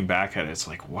like looking back at it, it's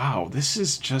like, wow, this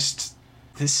is just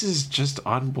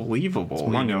unbelievable. It's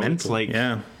monumental. It's like,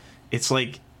 yeah. It's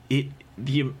like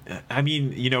I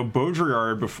mean,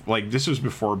 Baudrillard, like, this was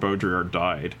before Baudrillard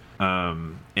died,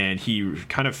 and he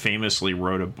kind of famously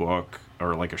wrote a book,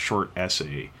 or like a short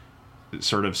essay,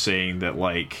 sort of saying that,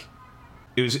 like,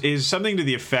 it was something to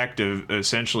the effect of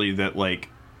essentially that, like,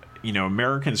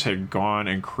 Americans had gone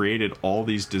and created all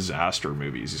these disaster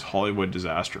movies, these Hollywood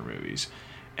disaster movies,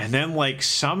 and then, like,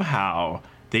 somehow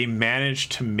they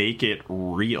managed to make it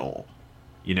real,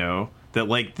 that,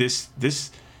 like, this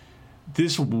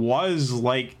was,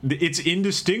 like, it's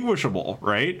indistinguishable,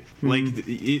 right? Like,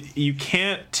 you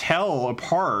can't tell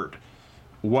apart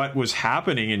what was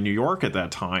happening in New York at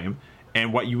that time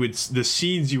and the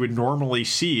scenes you would normally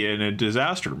see in a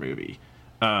disaster movie.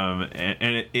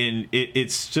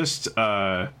 It's just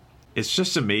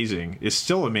amazing. It's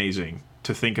still amazing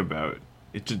to think about.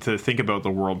 To think about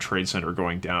the World Trade Center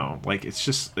going down. Like, it's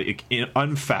just, like,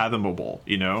 unfathomable,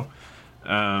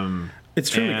 It's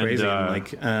truly crazy.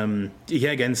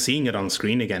 Again, seeing it on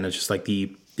screen again, it's just like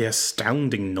the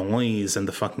astounding noise and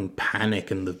the fucking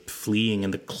panic and the fleeing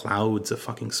and the clouds of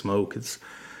fucking smoke. It's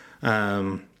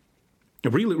a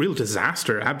real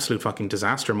disaster, absolute fucking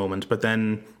disaster moment. But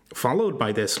then followed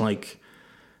by this, like,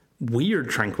 weird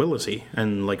tranquility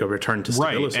and, like, a return to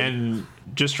stability. Right, and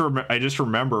I just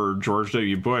remember George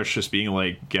W. Bush just being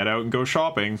like, "Get out and go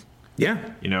shopping." Yeah,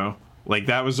 like,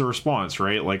 that was the response,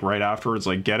 right? Like, right afterwards,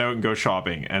 like, get out and go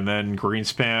shopping. And then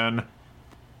Greenspan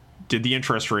did the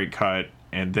interest rate cut,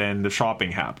 and then the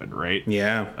shopping happened, right?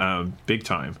 Yeah. Big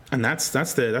time. And that's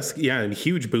a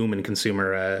huge boom in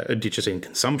consumer digital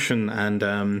consumption,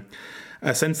 and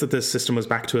a sense that this system was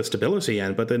back to a stability.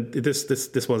 But then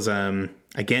this was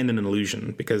again an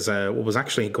illusion, because what was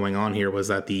actually going on here was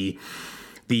that the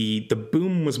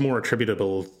boom was more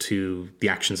attributable to the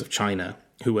actions of China,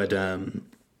 who had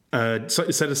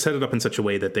set it up in such a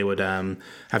way that they would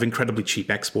have incredibly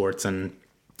cheap exports, and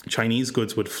Chinese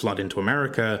goods would flood into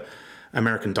America,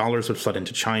 American dollars would flood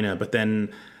into China, but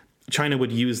then China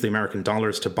would use the American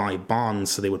dollars to buy bonds,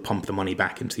 so they would pump the money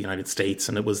back into the United States.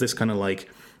 And it was this kind of like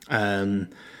kind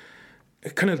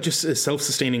of just a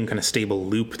self-sustaining kind of stable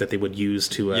loop that they would use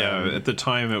to at the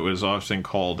time it was often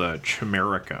called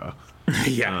Chimerica.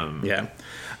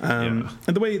 And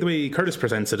the way Curtis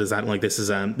presents it is that, like, this is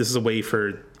a way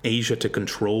for Asia to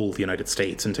control the United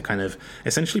States and to kind of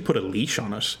essentially put a leash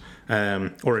on it,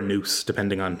 or a noose,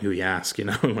 depending on who you ask.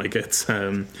 Like, it's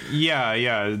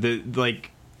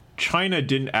like, China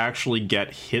didn't actually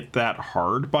get hit that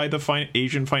hard by the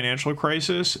Asian financial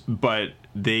crisis, but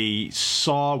they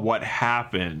saw what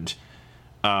happened.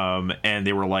 And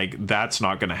they were like, that's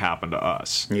not going to happen to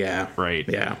us. Yeah. Right.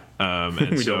 Yeah.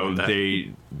 And so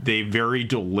they very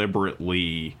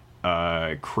deliberately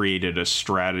created a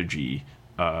strategy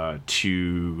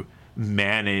to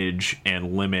manage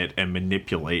and limit and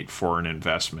manipulate foreign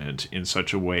investment in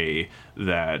such a way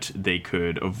that they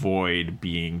could avoid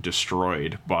being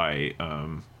destroyed by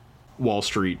Wall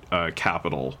Street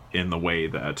capital in the way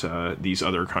that these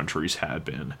other countries had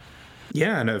been.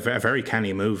 Yeah, and a very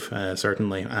canny move,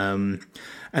 certainly.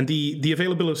 And the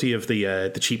availability of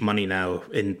the cheap money now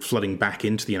in flooding back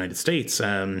into the United States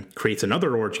creates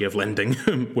another orgy of lending,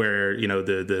 where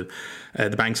the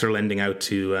banks are lending out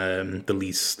to the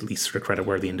least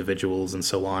creditworthy individuals and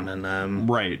so on. And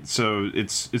right, so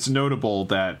it's notable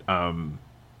that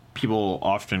people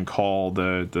often call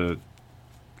the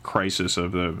crisis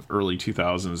of the early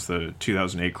 2000s the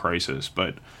 2008 crisis,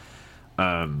 but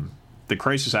the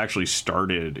crisis actually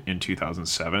started in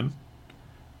 2007,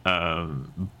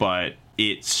 but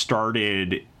it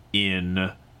started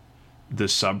in the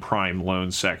subprime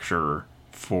loan sector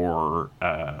for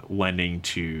lending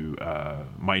to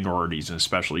minorities, and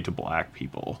especially to black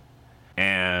people.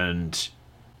 And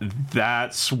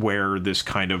that's where this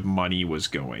kind of money was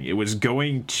going. It was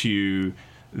going to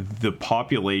the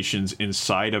populations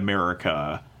inside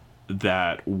America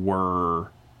that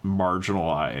were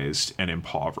marginalized and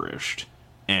impoverished,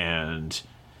 and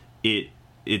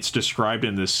it's described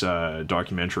in this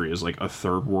documentary as like a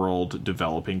third world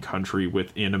developing country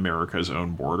within America's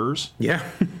own borders. Yeah,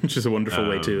 which is a wonderful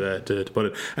way to put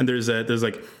it. And there's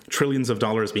like trillions of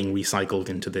dollars being recycled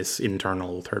into this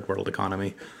internal third world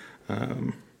economy.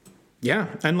 Yeah,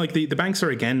 and like the banks are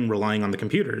again relying on the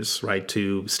computers, right,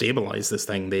 to stabilize this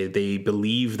thing. They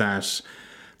believe that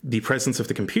the presence of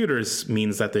the computers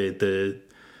means that the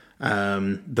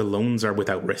loans are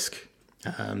without risk.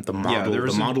 The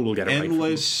model will get it right.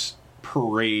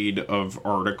 parade of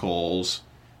articles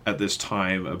at this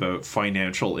time about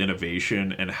financial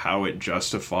innovation and how it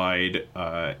justified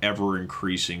ever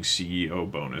increasing CEO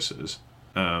bonuses.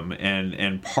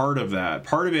 And part of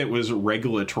it was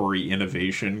regulatory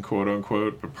innovation, quote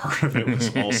unquote, but part of it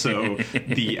was also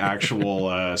the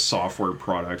actual software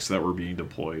products that were being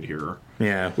deployed here.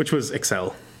 Yeah, which was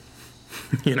Excel.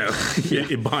 By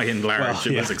and large,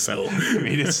 it was Excel. I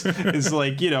mean, it's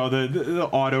like, the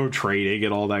auto trading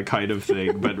and all that kind of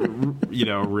thing, but,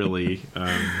 really.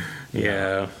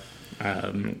 Yeah.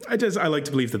 I like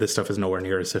to believe that this stuff is nowhere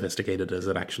near as sophisticated as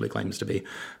it actually claims to be.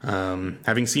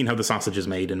 Having seen how the sausage is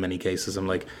made in many cases, I'm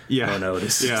like, oh no,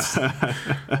 this is...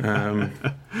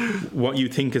 what you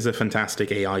think is a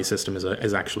fantastic AI system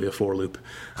is actually a for loop.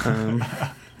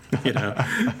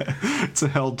 It's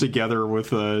held together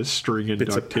with a string and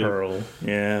bits duct of tape. pearl.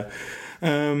 Yeah.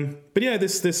 But yeah,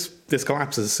 this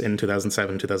collapses in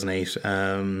 2007, 2008.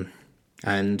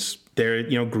 And they're,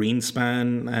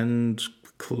 Greenspan and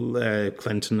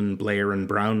Clinton and Blair and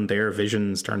Brown, their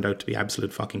visions turned out to be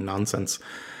absolute fucking nonsense.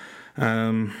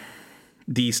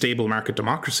 The stable market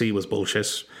democracy was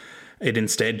bullshit. It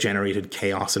instead generated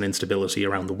chaos and instability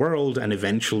around the world and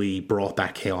eventually brought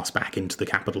that chaos back into the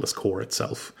capitalist core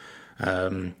itself.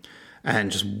 And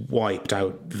just wiped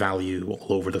out value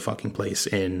all over the fucking place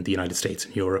in the United States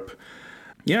and Europe.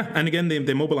 Yeah, and again,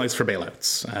 they mobilized for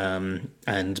bailouts.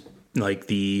 And like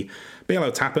the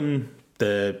bailouts happen,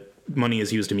 the money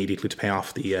is used immediately to pay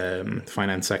off the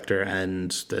finance sector,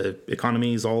 and the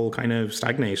economies all kind of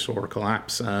stagnate or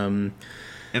collapse.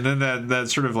 And then that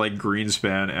sort of like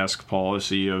Greenspan-esque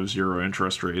policy of zero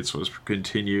interest rates was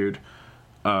continued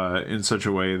in such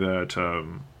a way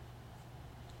that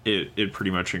it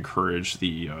pretty much encouraged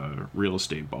the real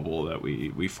estate bubble that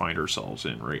we find ourselves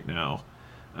in right now,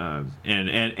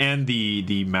 and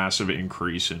the massive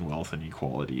increase in wealth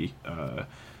inequality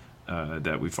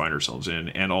that we find ourselves in,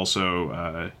 and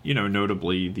also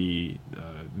notably the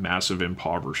massive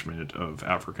impoverishment of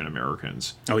African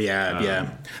Americans. Oh yeah,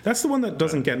 that's the one that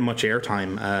doesn't get much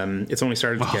airtime. It's only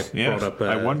started to get brought up.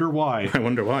 I wonder why.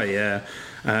 Yeah,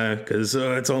 because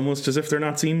it's almost as if they're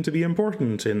not seen to be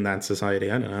important in that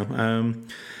society. I don't know.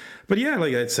 But yeah,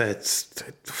 like it's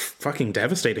fucking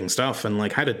devastating stuff, and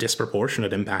like had a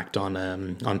disproportionate impact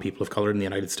on people of color in the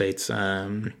United States.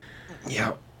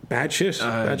 Yeah. Bad shit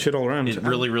all around. It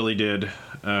really, really did.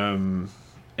 And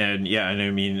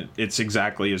I mean, it's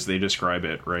exactly as they describe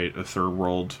it, right? A third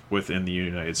world within the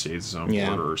United States' own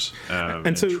borders,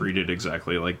 and so treated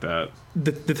exactly like that.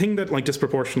 The thing that like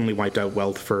disproportionately wiped out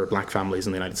wealth for black families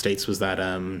in the United States was that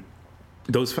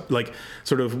those like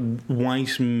sort of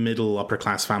white middle upper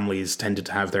class families tended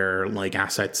to have their like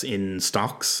assets in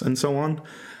stocks and so on.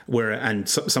 And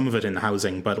some of it in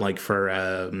housing, but like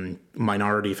for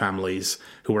minority families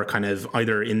who were kind of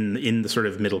either in the sort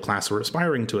of middle class or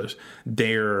aspiring to it,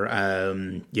 their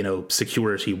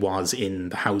security was in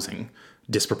the housing,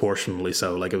 disproportionately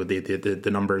so. Like the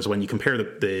numbers, when you compare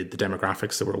the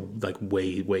demographics, they were like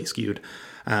way skewed,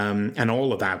 and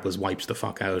all of that was wiped the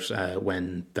fuck out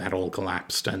when that all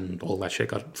collapsed and all that shit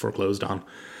got foreclosed on.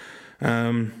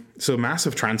 So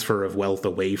massive transfer of wealth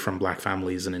away from black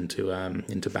families and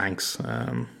into banks,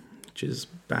 which is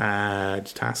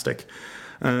bad-tastic.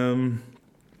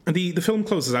 The film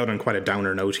closes out on quite a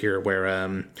downer note here, where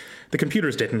the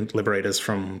computers didn't liberate us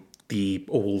from the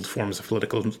old forms of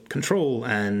political control,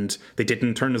 and they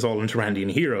didn't turn us all into Randian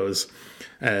heroes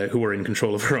who were in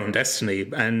control of our own destiny.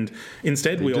 And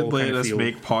instead, we all let kind of us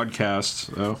make podcasts,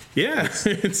 though. Yeah,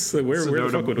 it's where the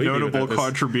fuck would we notable be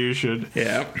contribution.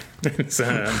 Yeah, it's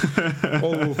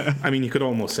all. I mean, you could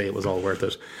almost say it was all worth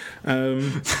it.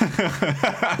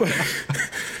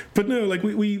 But no, like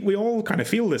we all kind of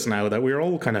feel this now, that we're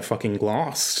all kind of fucking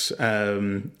lost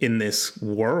in this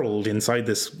world, inside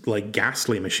this like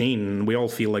ghastly machine. We all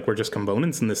feel like we're just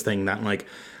components in this thing that like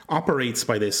operates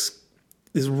by this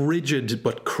rigid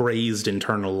but crazed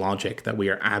internal logic that we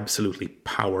are absolutely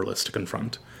powerless to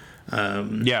confront.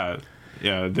 Yeah.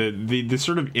 The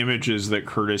sort of images that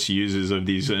Curtis uses of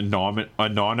these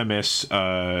anonymous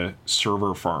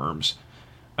server farms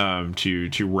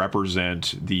to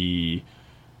represent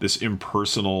this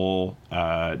impersonal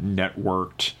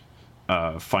networked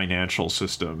financial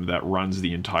system that runs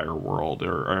the entire world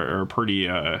are pretty.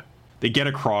 They get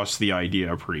across the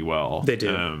idea pretty well. They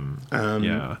do.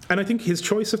 Yeah. And I think his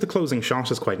choice of the closing shot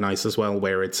is quite nice as well,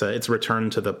 where it's a return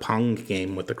to the Pong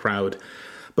game with the crowd.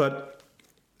 But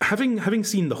having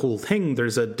seen the whole thing,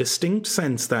 there's a distinct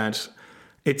sense that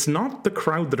it's not the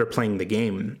crowd that are playing the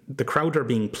game. The crowd are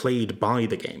being played by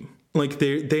the game. Like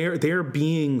they're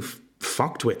being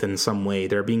fucked with in some way.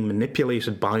 They're being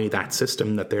manipulated by that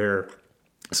system that they're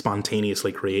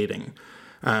spontaneously creating.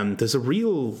 There's a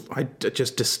real,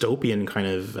 just dystopian kind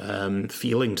of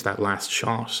feeling to that last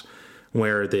shot,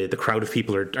 where the crowd of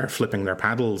people are flipping their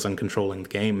paddles and controlling the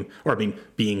game, or I mean,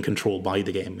 being controlled by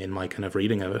the game, in my kind of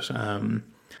reading of it.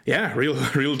 Yeah,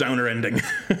 real downer ending.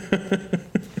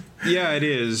 Yeah, it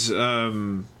is.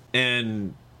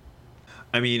 And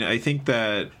I mean, I think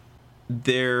that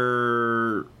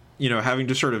they're, having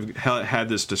to sort of had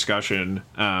this discussion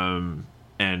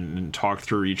and talk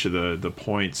through each of the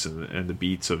points and the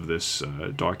beats of this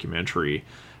documentary.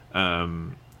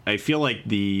 I feel like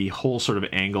the whole sort of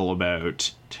angle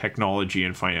about technology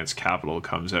and finance capital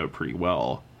comes out pretty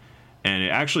well. And it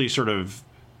actually sort of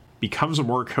becomes a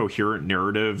more coherent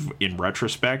narrative in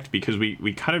retrospect, because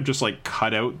we kind of just like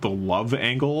cut out the love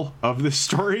angle of this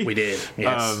story. We did,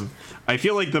 yes. I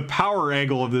feel like the power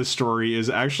angle of this story is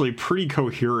actually pretty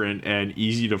coherent and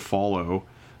easy to follow.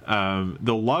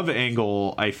 The love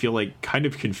angle, I feel like, kind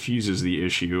of confuses the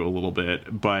issue a little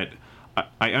bit, but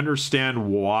I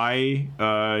understand why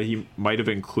he might have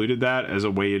included that as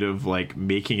a way of like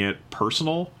making it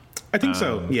personal. I think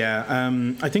so. Yeah.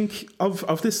 I think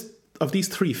of these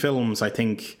three films, I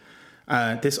think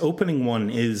this opening one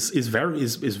is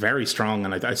very strong,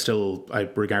 and I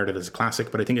regard it as a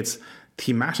classic. But I think it's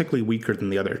thematically weaker than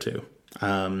the other two,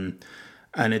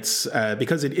 and it's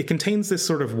because it contains this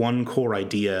sort of one core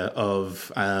idea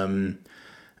of an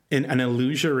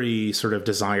illusory sort of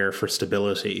desire for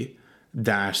stability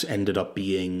that ended up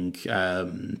being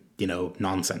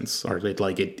nonsense, or it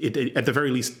at the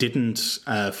very least didn't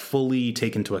fully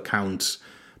take into account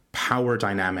power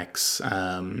dynamics,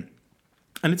 and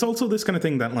it's also this kind of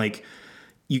thing that like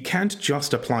you can't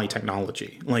just apply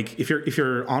technology. Like if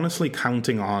you're honestly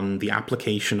counting on the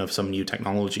application of some new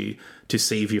technology to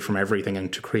save you from everything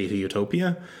and to create a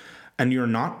utopia, and you're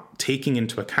not taking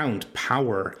into account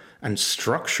power and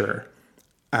structure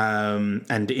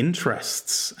and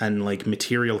interests and like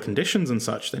material conditions and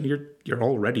such, then you're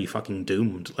already fucking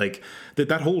doomed. Like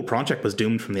that whole project was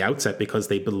doomed from the outset because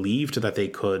they believed that they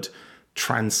could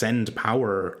transcend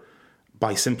power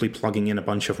by simply plugging in a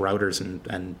bunch of routers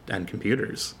and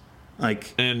computers.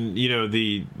 Like, and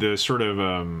the sort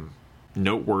of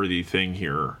noteworthy thing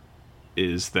here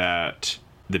is that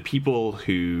the people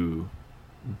who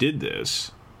did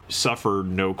this suffered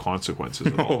no consequences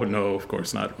at all. Oh no, of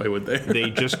course not. Why would they? They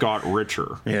just got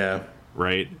richer. Yeah.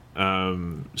 Right.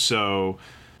 So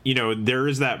there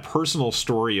is that personal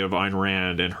story of Ayn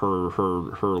Rand and her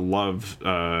love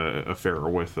affair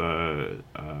with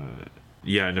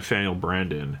Nathaniel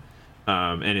Branden,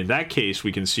 and in that case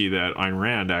we can see that Ayn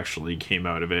Rand actually came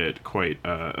out of it quite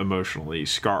emotionally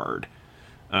scarred,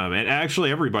 and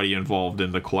actually everybody involved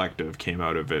in the collective came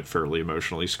out of it fairly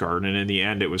emotionally scarred, and in the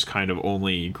end it was kind of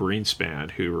only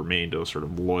Greenspan who remained a sort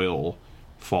of loyal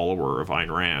follower of Ayn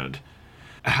Rand.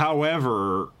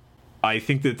 However, I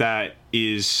think that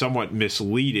is somewhat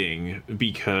misleading,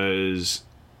 because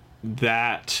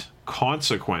that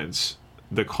consequences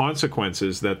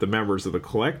that the members of the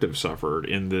collective suffered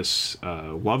in this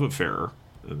love affair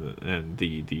and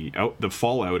the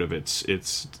fallout of its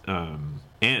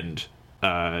end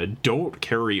don't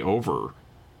carry over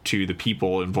to the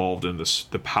people involved in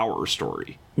the power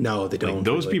story. No, they don't. Like,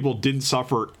 those people didn't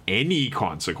suffer any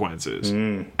consequences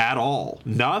at all.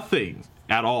 Nothing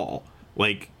at all.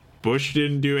 Like, Bush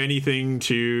didn't do anything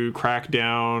to crack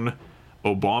down.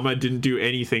 Obama didn't do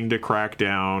anything to crack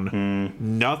down.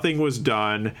 Nothing was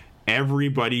done.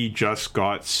 Everybody just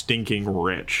got stinking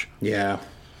rich. Yeah.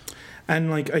 And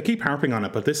like, I keep harping on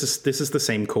it, but this is the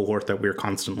same cohort that we're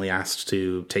constantly asked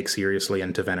to take seriously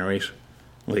and to venerate.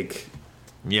 Like,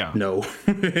 yeah, no,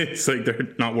 it's like they're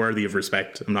not worthy of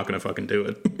respect. I'm not going to fucking do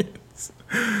it.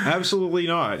 Absolutely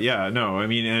not. Yeah, no. I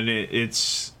mean, and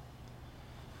it's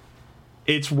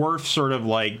worth sort of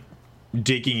like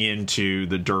digging into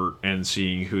the dirt and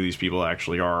seeing who these people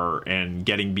actually are, and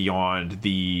getting beyond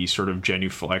the sort of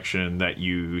genuflection that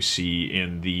you see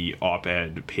in the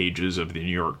op-ed pages of the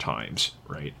New York Times,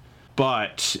 right?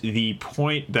 But the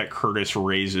point that Curtis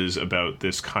raises about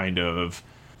this kind of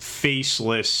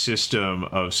faceless system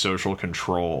of social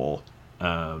control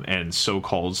and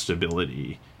so-called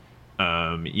stability,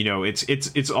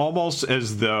 it's almost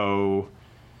as though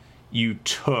you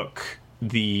took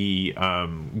the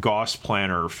Goss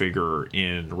Planner figure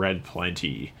in Red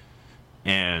Plenty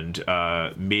and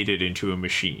made it into a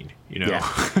machine,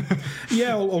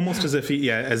 Yeah, almost as if the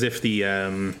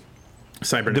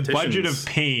cyberneticians, the budget of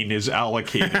pain is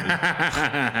allocated.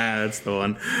 That's the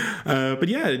one. But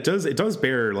yeah, it does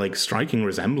bear like striking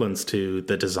resemblance to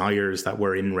the desires that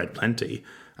were in Red Plenty.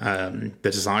 the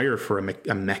desire for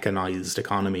a mechanized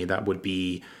economy that would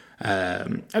be. I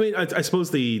mean, I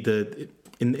suppose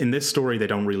in this story they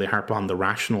don't really harp on the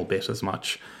rational bit as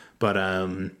much, but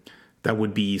that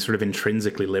would be sort of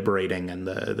intrinsically liberating, and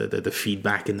the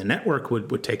feedback in the network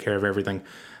would take care of everything.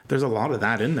 There's a lot of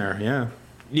that in there, yeah.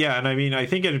 Yeah, and I mean, I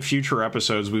think in future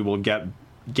episodes we will get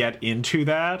into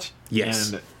that.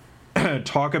 Yes. And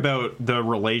talk about the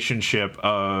relationship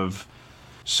of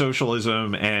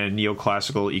socialism and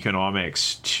neoclassical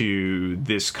economics to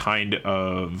this kind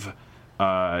of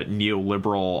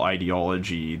neoliberal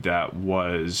ideology that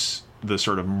was the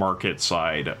sort of market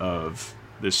side of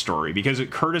this story, because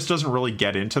Curtis doesn't really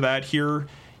get into that here.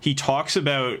 He talks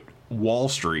about Wall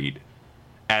Street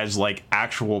as like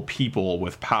actual people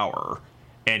with power,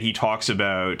 and he talks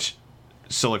about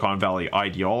Silicon Valley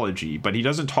ideology, but he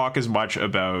doesn't talk as much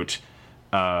about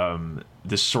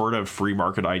this sort of free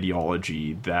market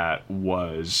ideology that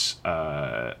was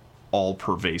all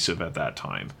pervasive at that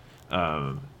time.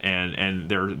 And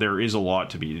there is a lot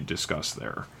to be discussed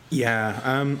there.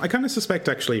 Yeah, I kind of suspect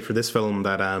actually for this film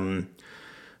that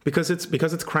because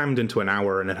it's crammed into an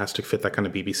hour and it has to fit that kind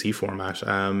of BBC format.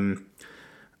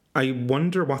 I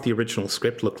wonder what the original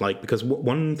script looked like, because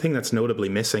one thing that's notably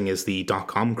missing is the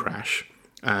 .com crash.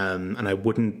 And I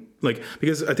wouldn't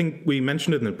because I think we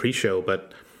mentioned it in the pre-show,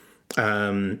 but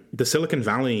the Silicon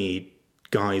Valley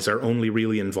guys are only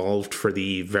really involved for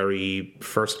the very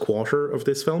first quarter of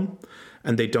this film,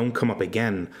 and they don't come up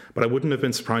again. But I wouldn't have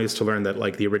been surprised to learn that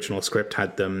like the original script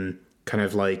had them kind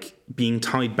of like being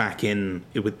tied back in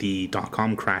with the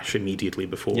 .com crash immediately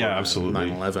before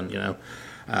 9/11, you know.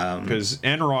 Because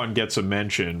Enron gets a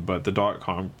mention, but the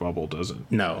 .com bubble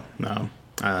doesn't. No.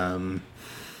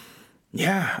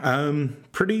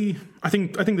 Pretty. I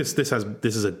think this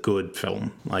is a good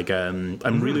film. Like,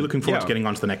 I'm really looking forward to getting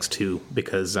on to the next two,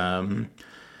 because I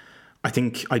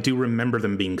think I do remember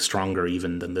them being stronger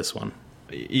even than this one.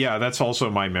 Yeah, that's also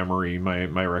my memory,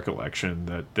 my recollection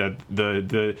that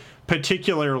the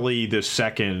particularly the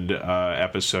second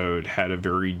episode had a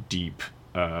very deep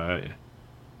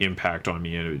impact on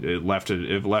me, and it left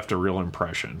a real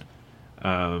impression.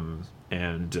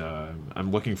 And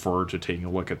I'm looking forward to taking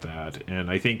a look at that.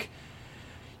 And I think,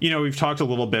 we've talked a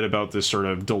little bit about this sort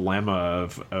of dilemma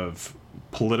of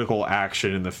political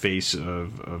action in the face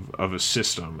of a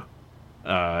system.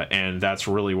 And that's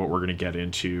really what we're going to get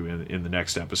into in the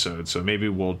next episode. So maybe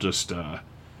we'll just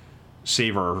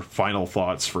save our final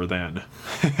thoughts for then.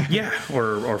 Yeah,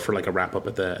 or for like a wrap up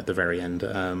at the very end.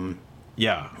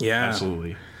 Yeah,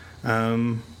 absolutely.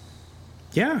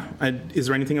 Is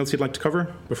there anything else you'd like to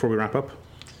cover before we wrap up?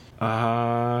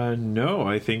 No,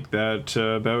 I think that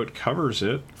about covers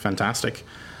it. Fantastic.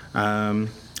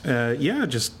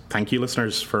 Just thank you,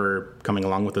 listeners, for coming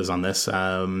along with us on this.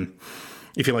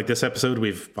 If you like this episode,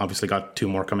 we've obviously got two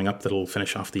more coming up that'll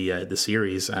finish off the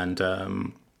series,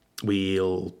 and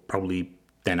we'll probably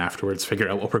then afterwards figure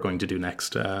out what we're going to do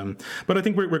next. But I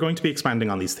think we're going to be expanding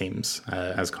on these themes,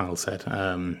 as Kyle said,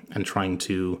 and trying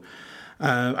to,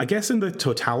 I guess in the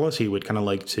totality, we'd kind of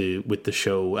like to, with the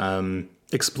show,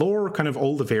 explore kind of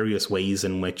all the various ways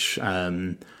in which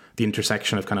the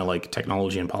intersection of kind of like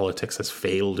technology and politics has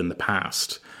failed in the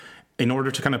past, in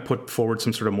order to kind of put forward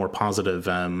some sort of more positive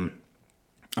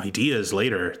ideas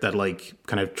later that like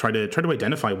kind of try to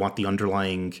identify what the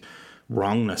underlying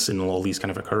wrongness in all these kind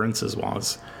of occurrences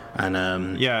was. And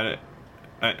I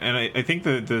think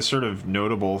the sort of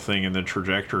notable thing in the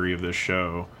trajectory of this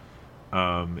show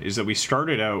is that we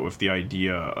started out with the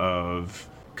idea of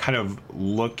kind of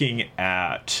looking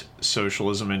at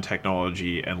socialism and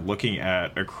technology and looking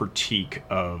at a critique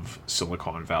of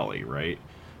Silicon Valley, right?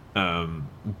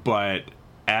 But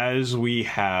as we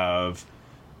have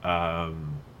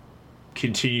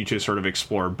continued to sort of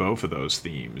explore both of those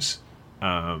themes,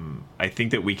 I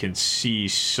think that we can see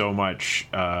so much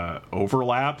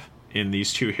overlap in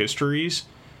these two histories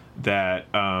that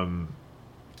I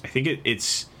think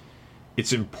it's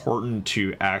important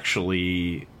to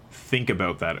actually think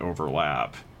about that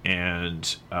overlap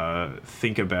and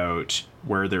think about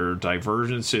where there are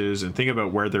divergences and think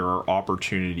about where there are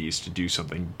opportunities to do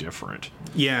something different.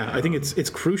 Yeah, I think it's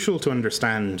crucial to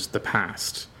understand the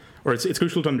past, or it's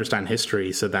crucial to understand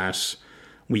history so that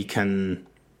we can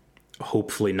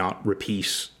hopefully not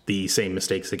repeat the same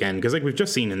mistakes again. Because like we've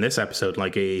just seen in this episode,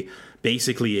 like a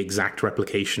basically exact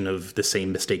replication of the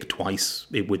same mistake twice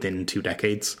within 2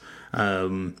 decades.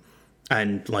 And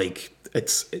like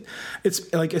it's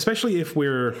like, especially if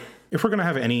we're going to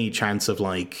have any chance of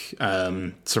like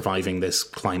surviving this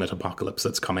climate apocalypse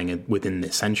that's coming within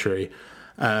this century,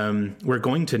 we're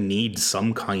going to need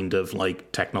some kind of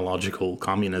like technological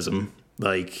communism.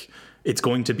 Like it's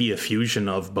going to be a fusion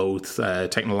of both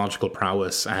technological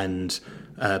prowess and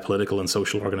political and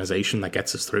social organization that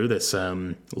gets us through this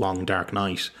long, dark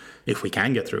night, if we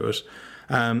can get through it.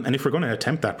 And if we're going to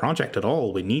attempt that project at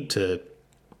all, we need to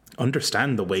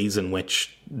understand the ways in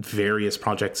which various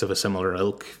projects of a similar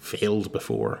ilk failed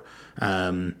before.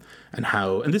 And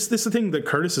this is the thing that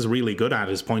Curtis is really good at,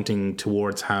 is pointing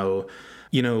towards how,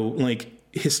 like,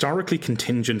 historically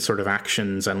contingent sort of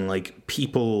actions and like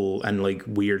people and like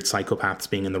weird psychopaths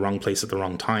being in the wrong place at the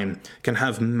wrong time can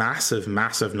have massive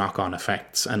knock-on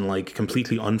effects and like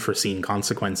completely unforeseen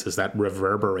consequences that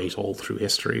reverberate all through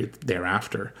history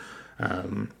thereafter.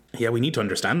 We need to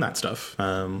understand that stuff.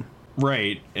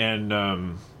 Right. And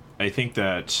I think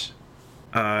that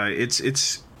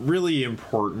it's really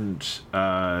important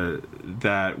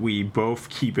that we both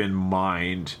keep in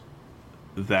mind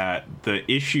that the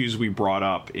issues we brought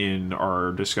up in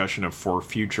our discussion of Four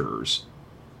Futures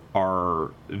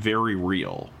are very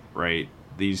real, right?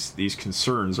 These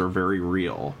concerns are very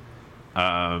real.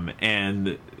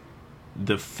 And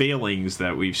the failings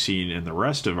that we've seen in the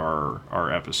rest of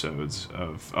our episodes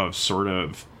of sort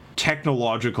of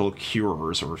technological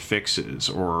cures or fixes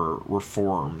or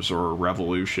reforms or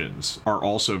revolutions are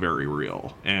also very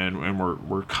real, and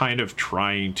we're kind of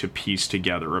trying to piece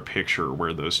together a picture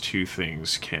where those two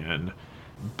things can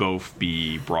both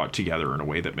be brought together in a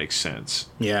way that makes sense.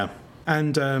 Yeah.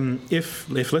 And if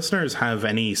listeners have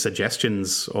any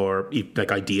suggestions or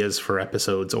like ideas for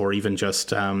episodes, or even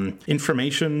just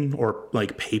information or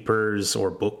like papers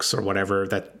or books or whatever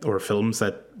or films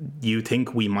that you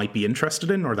think we might be interested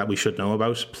in or that we should know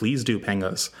about, please do ping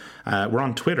us. We're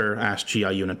on Twitter at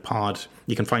GI Unit Pod.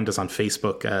 You can find us on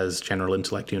Facebook as General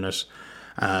Intellect Unit.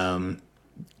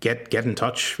 Get in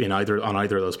touch on either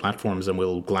of those platforms, and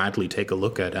we'll gladly take a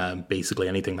look at basically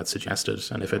anything that's suggested.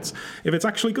 And if it's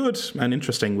actually good and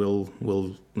interesting, we'll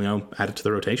add it to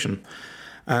the rotation.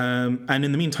 And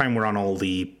in the meantime, we're on all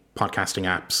the podcasting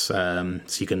apps,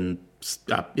 so you can,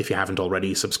 if you haven't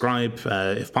already, subscribe.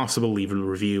 If possible, leave a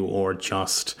review or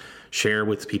just share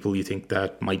with people you think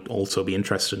that might also be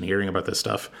interested in hearing about this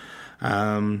stuff.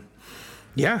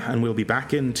 And we'll be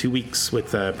back in 2 weeks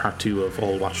with part 2 of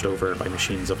All Watched Over by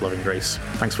Machines of Loving Grace.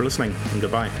 Thanks for listening, and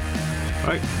goodbye.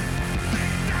 Bye.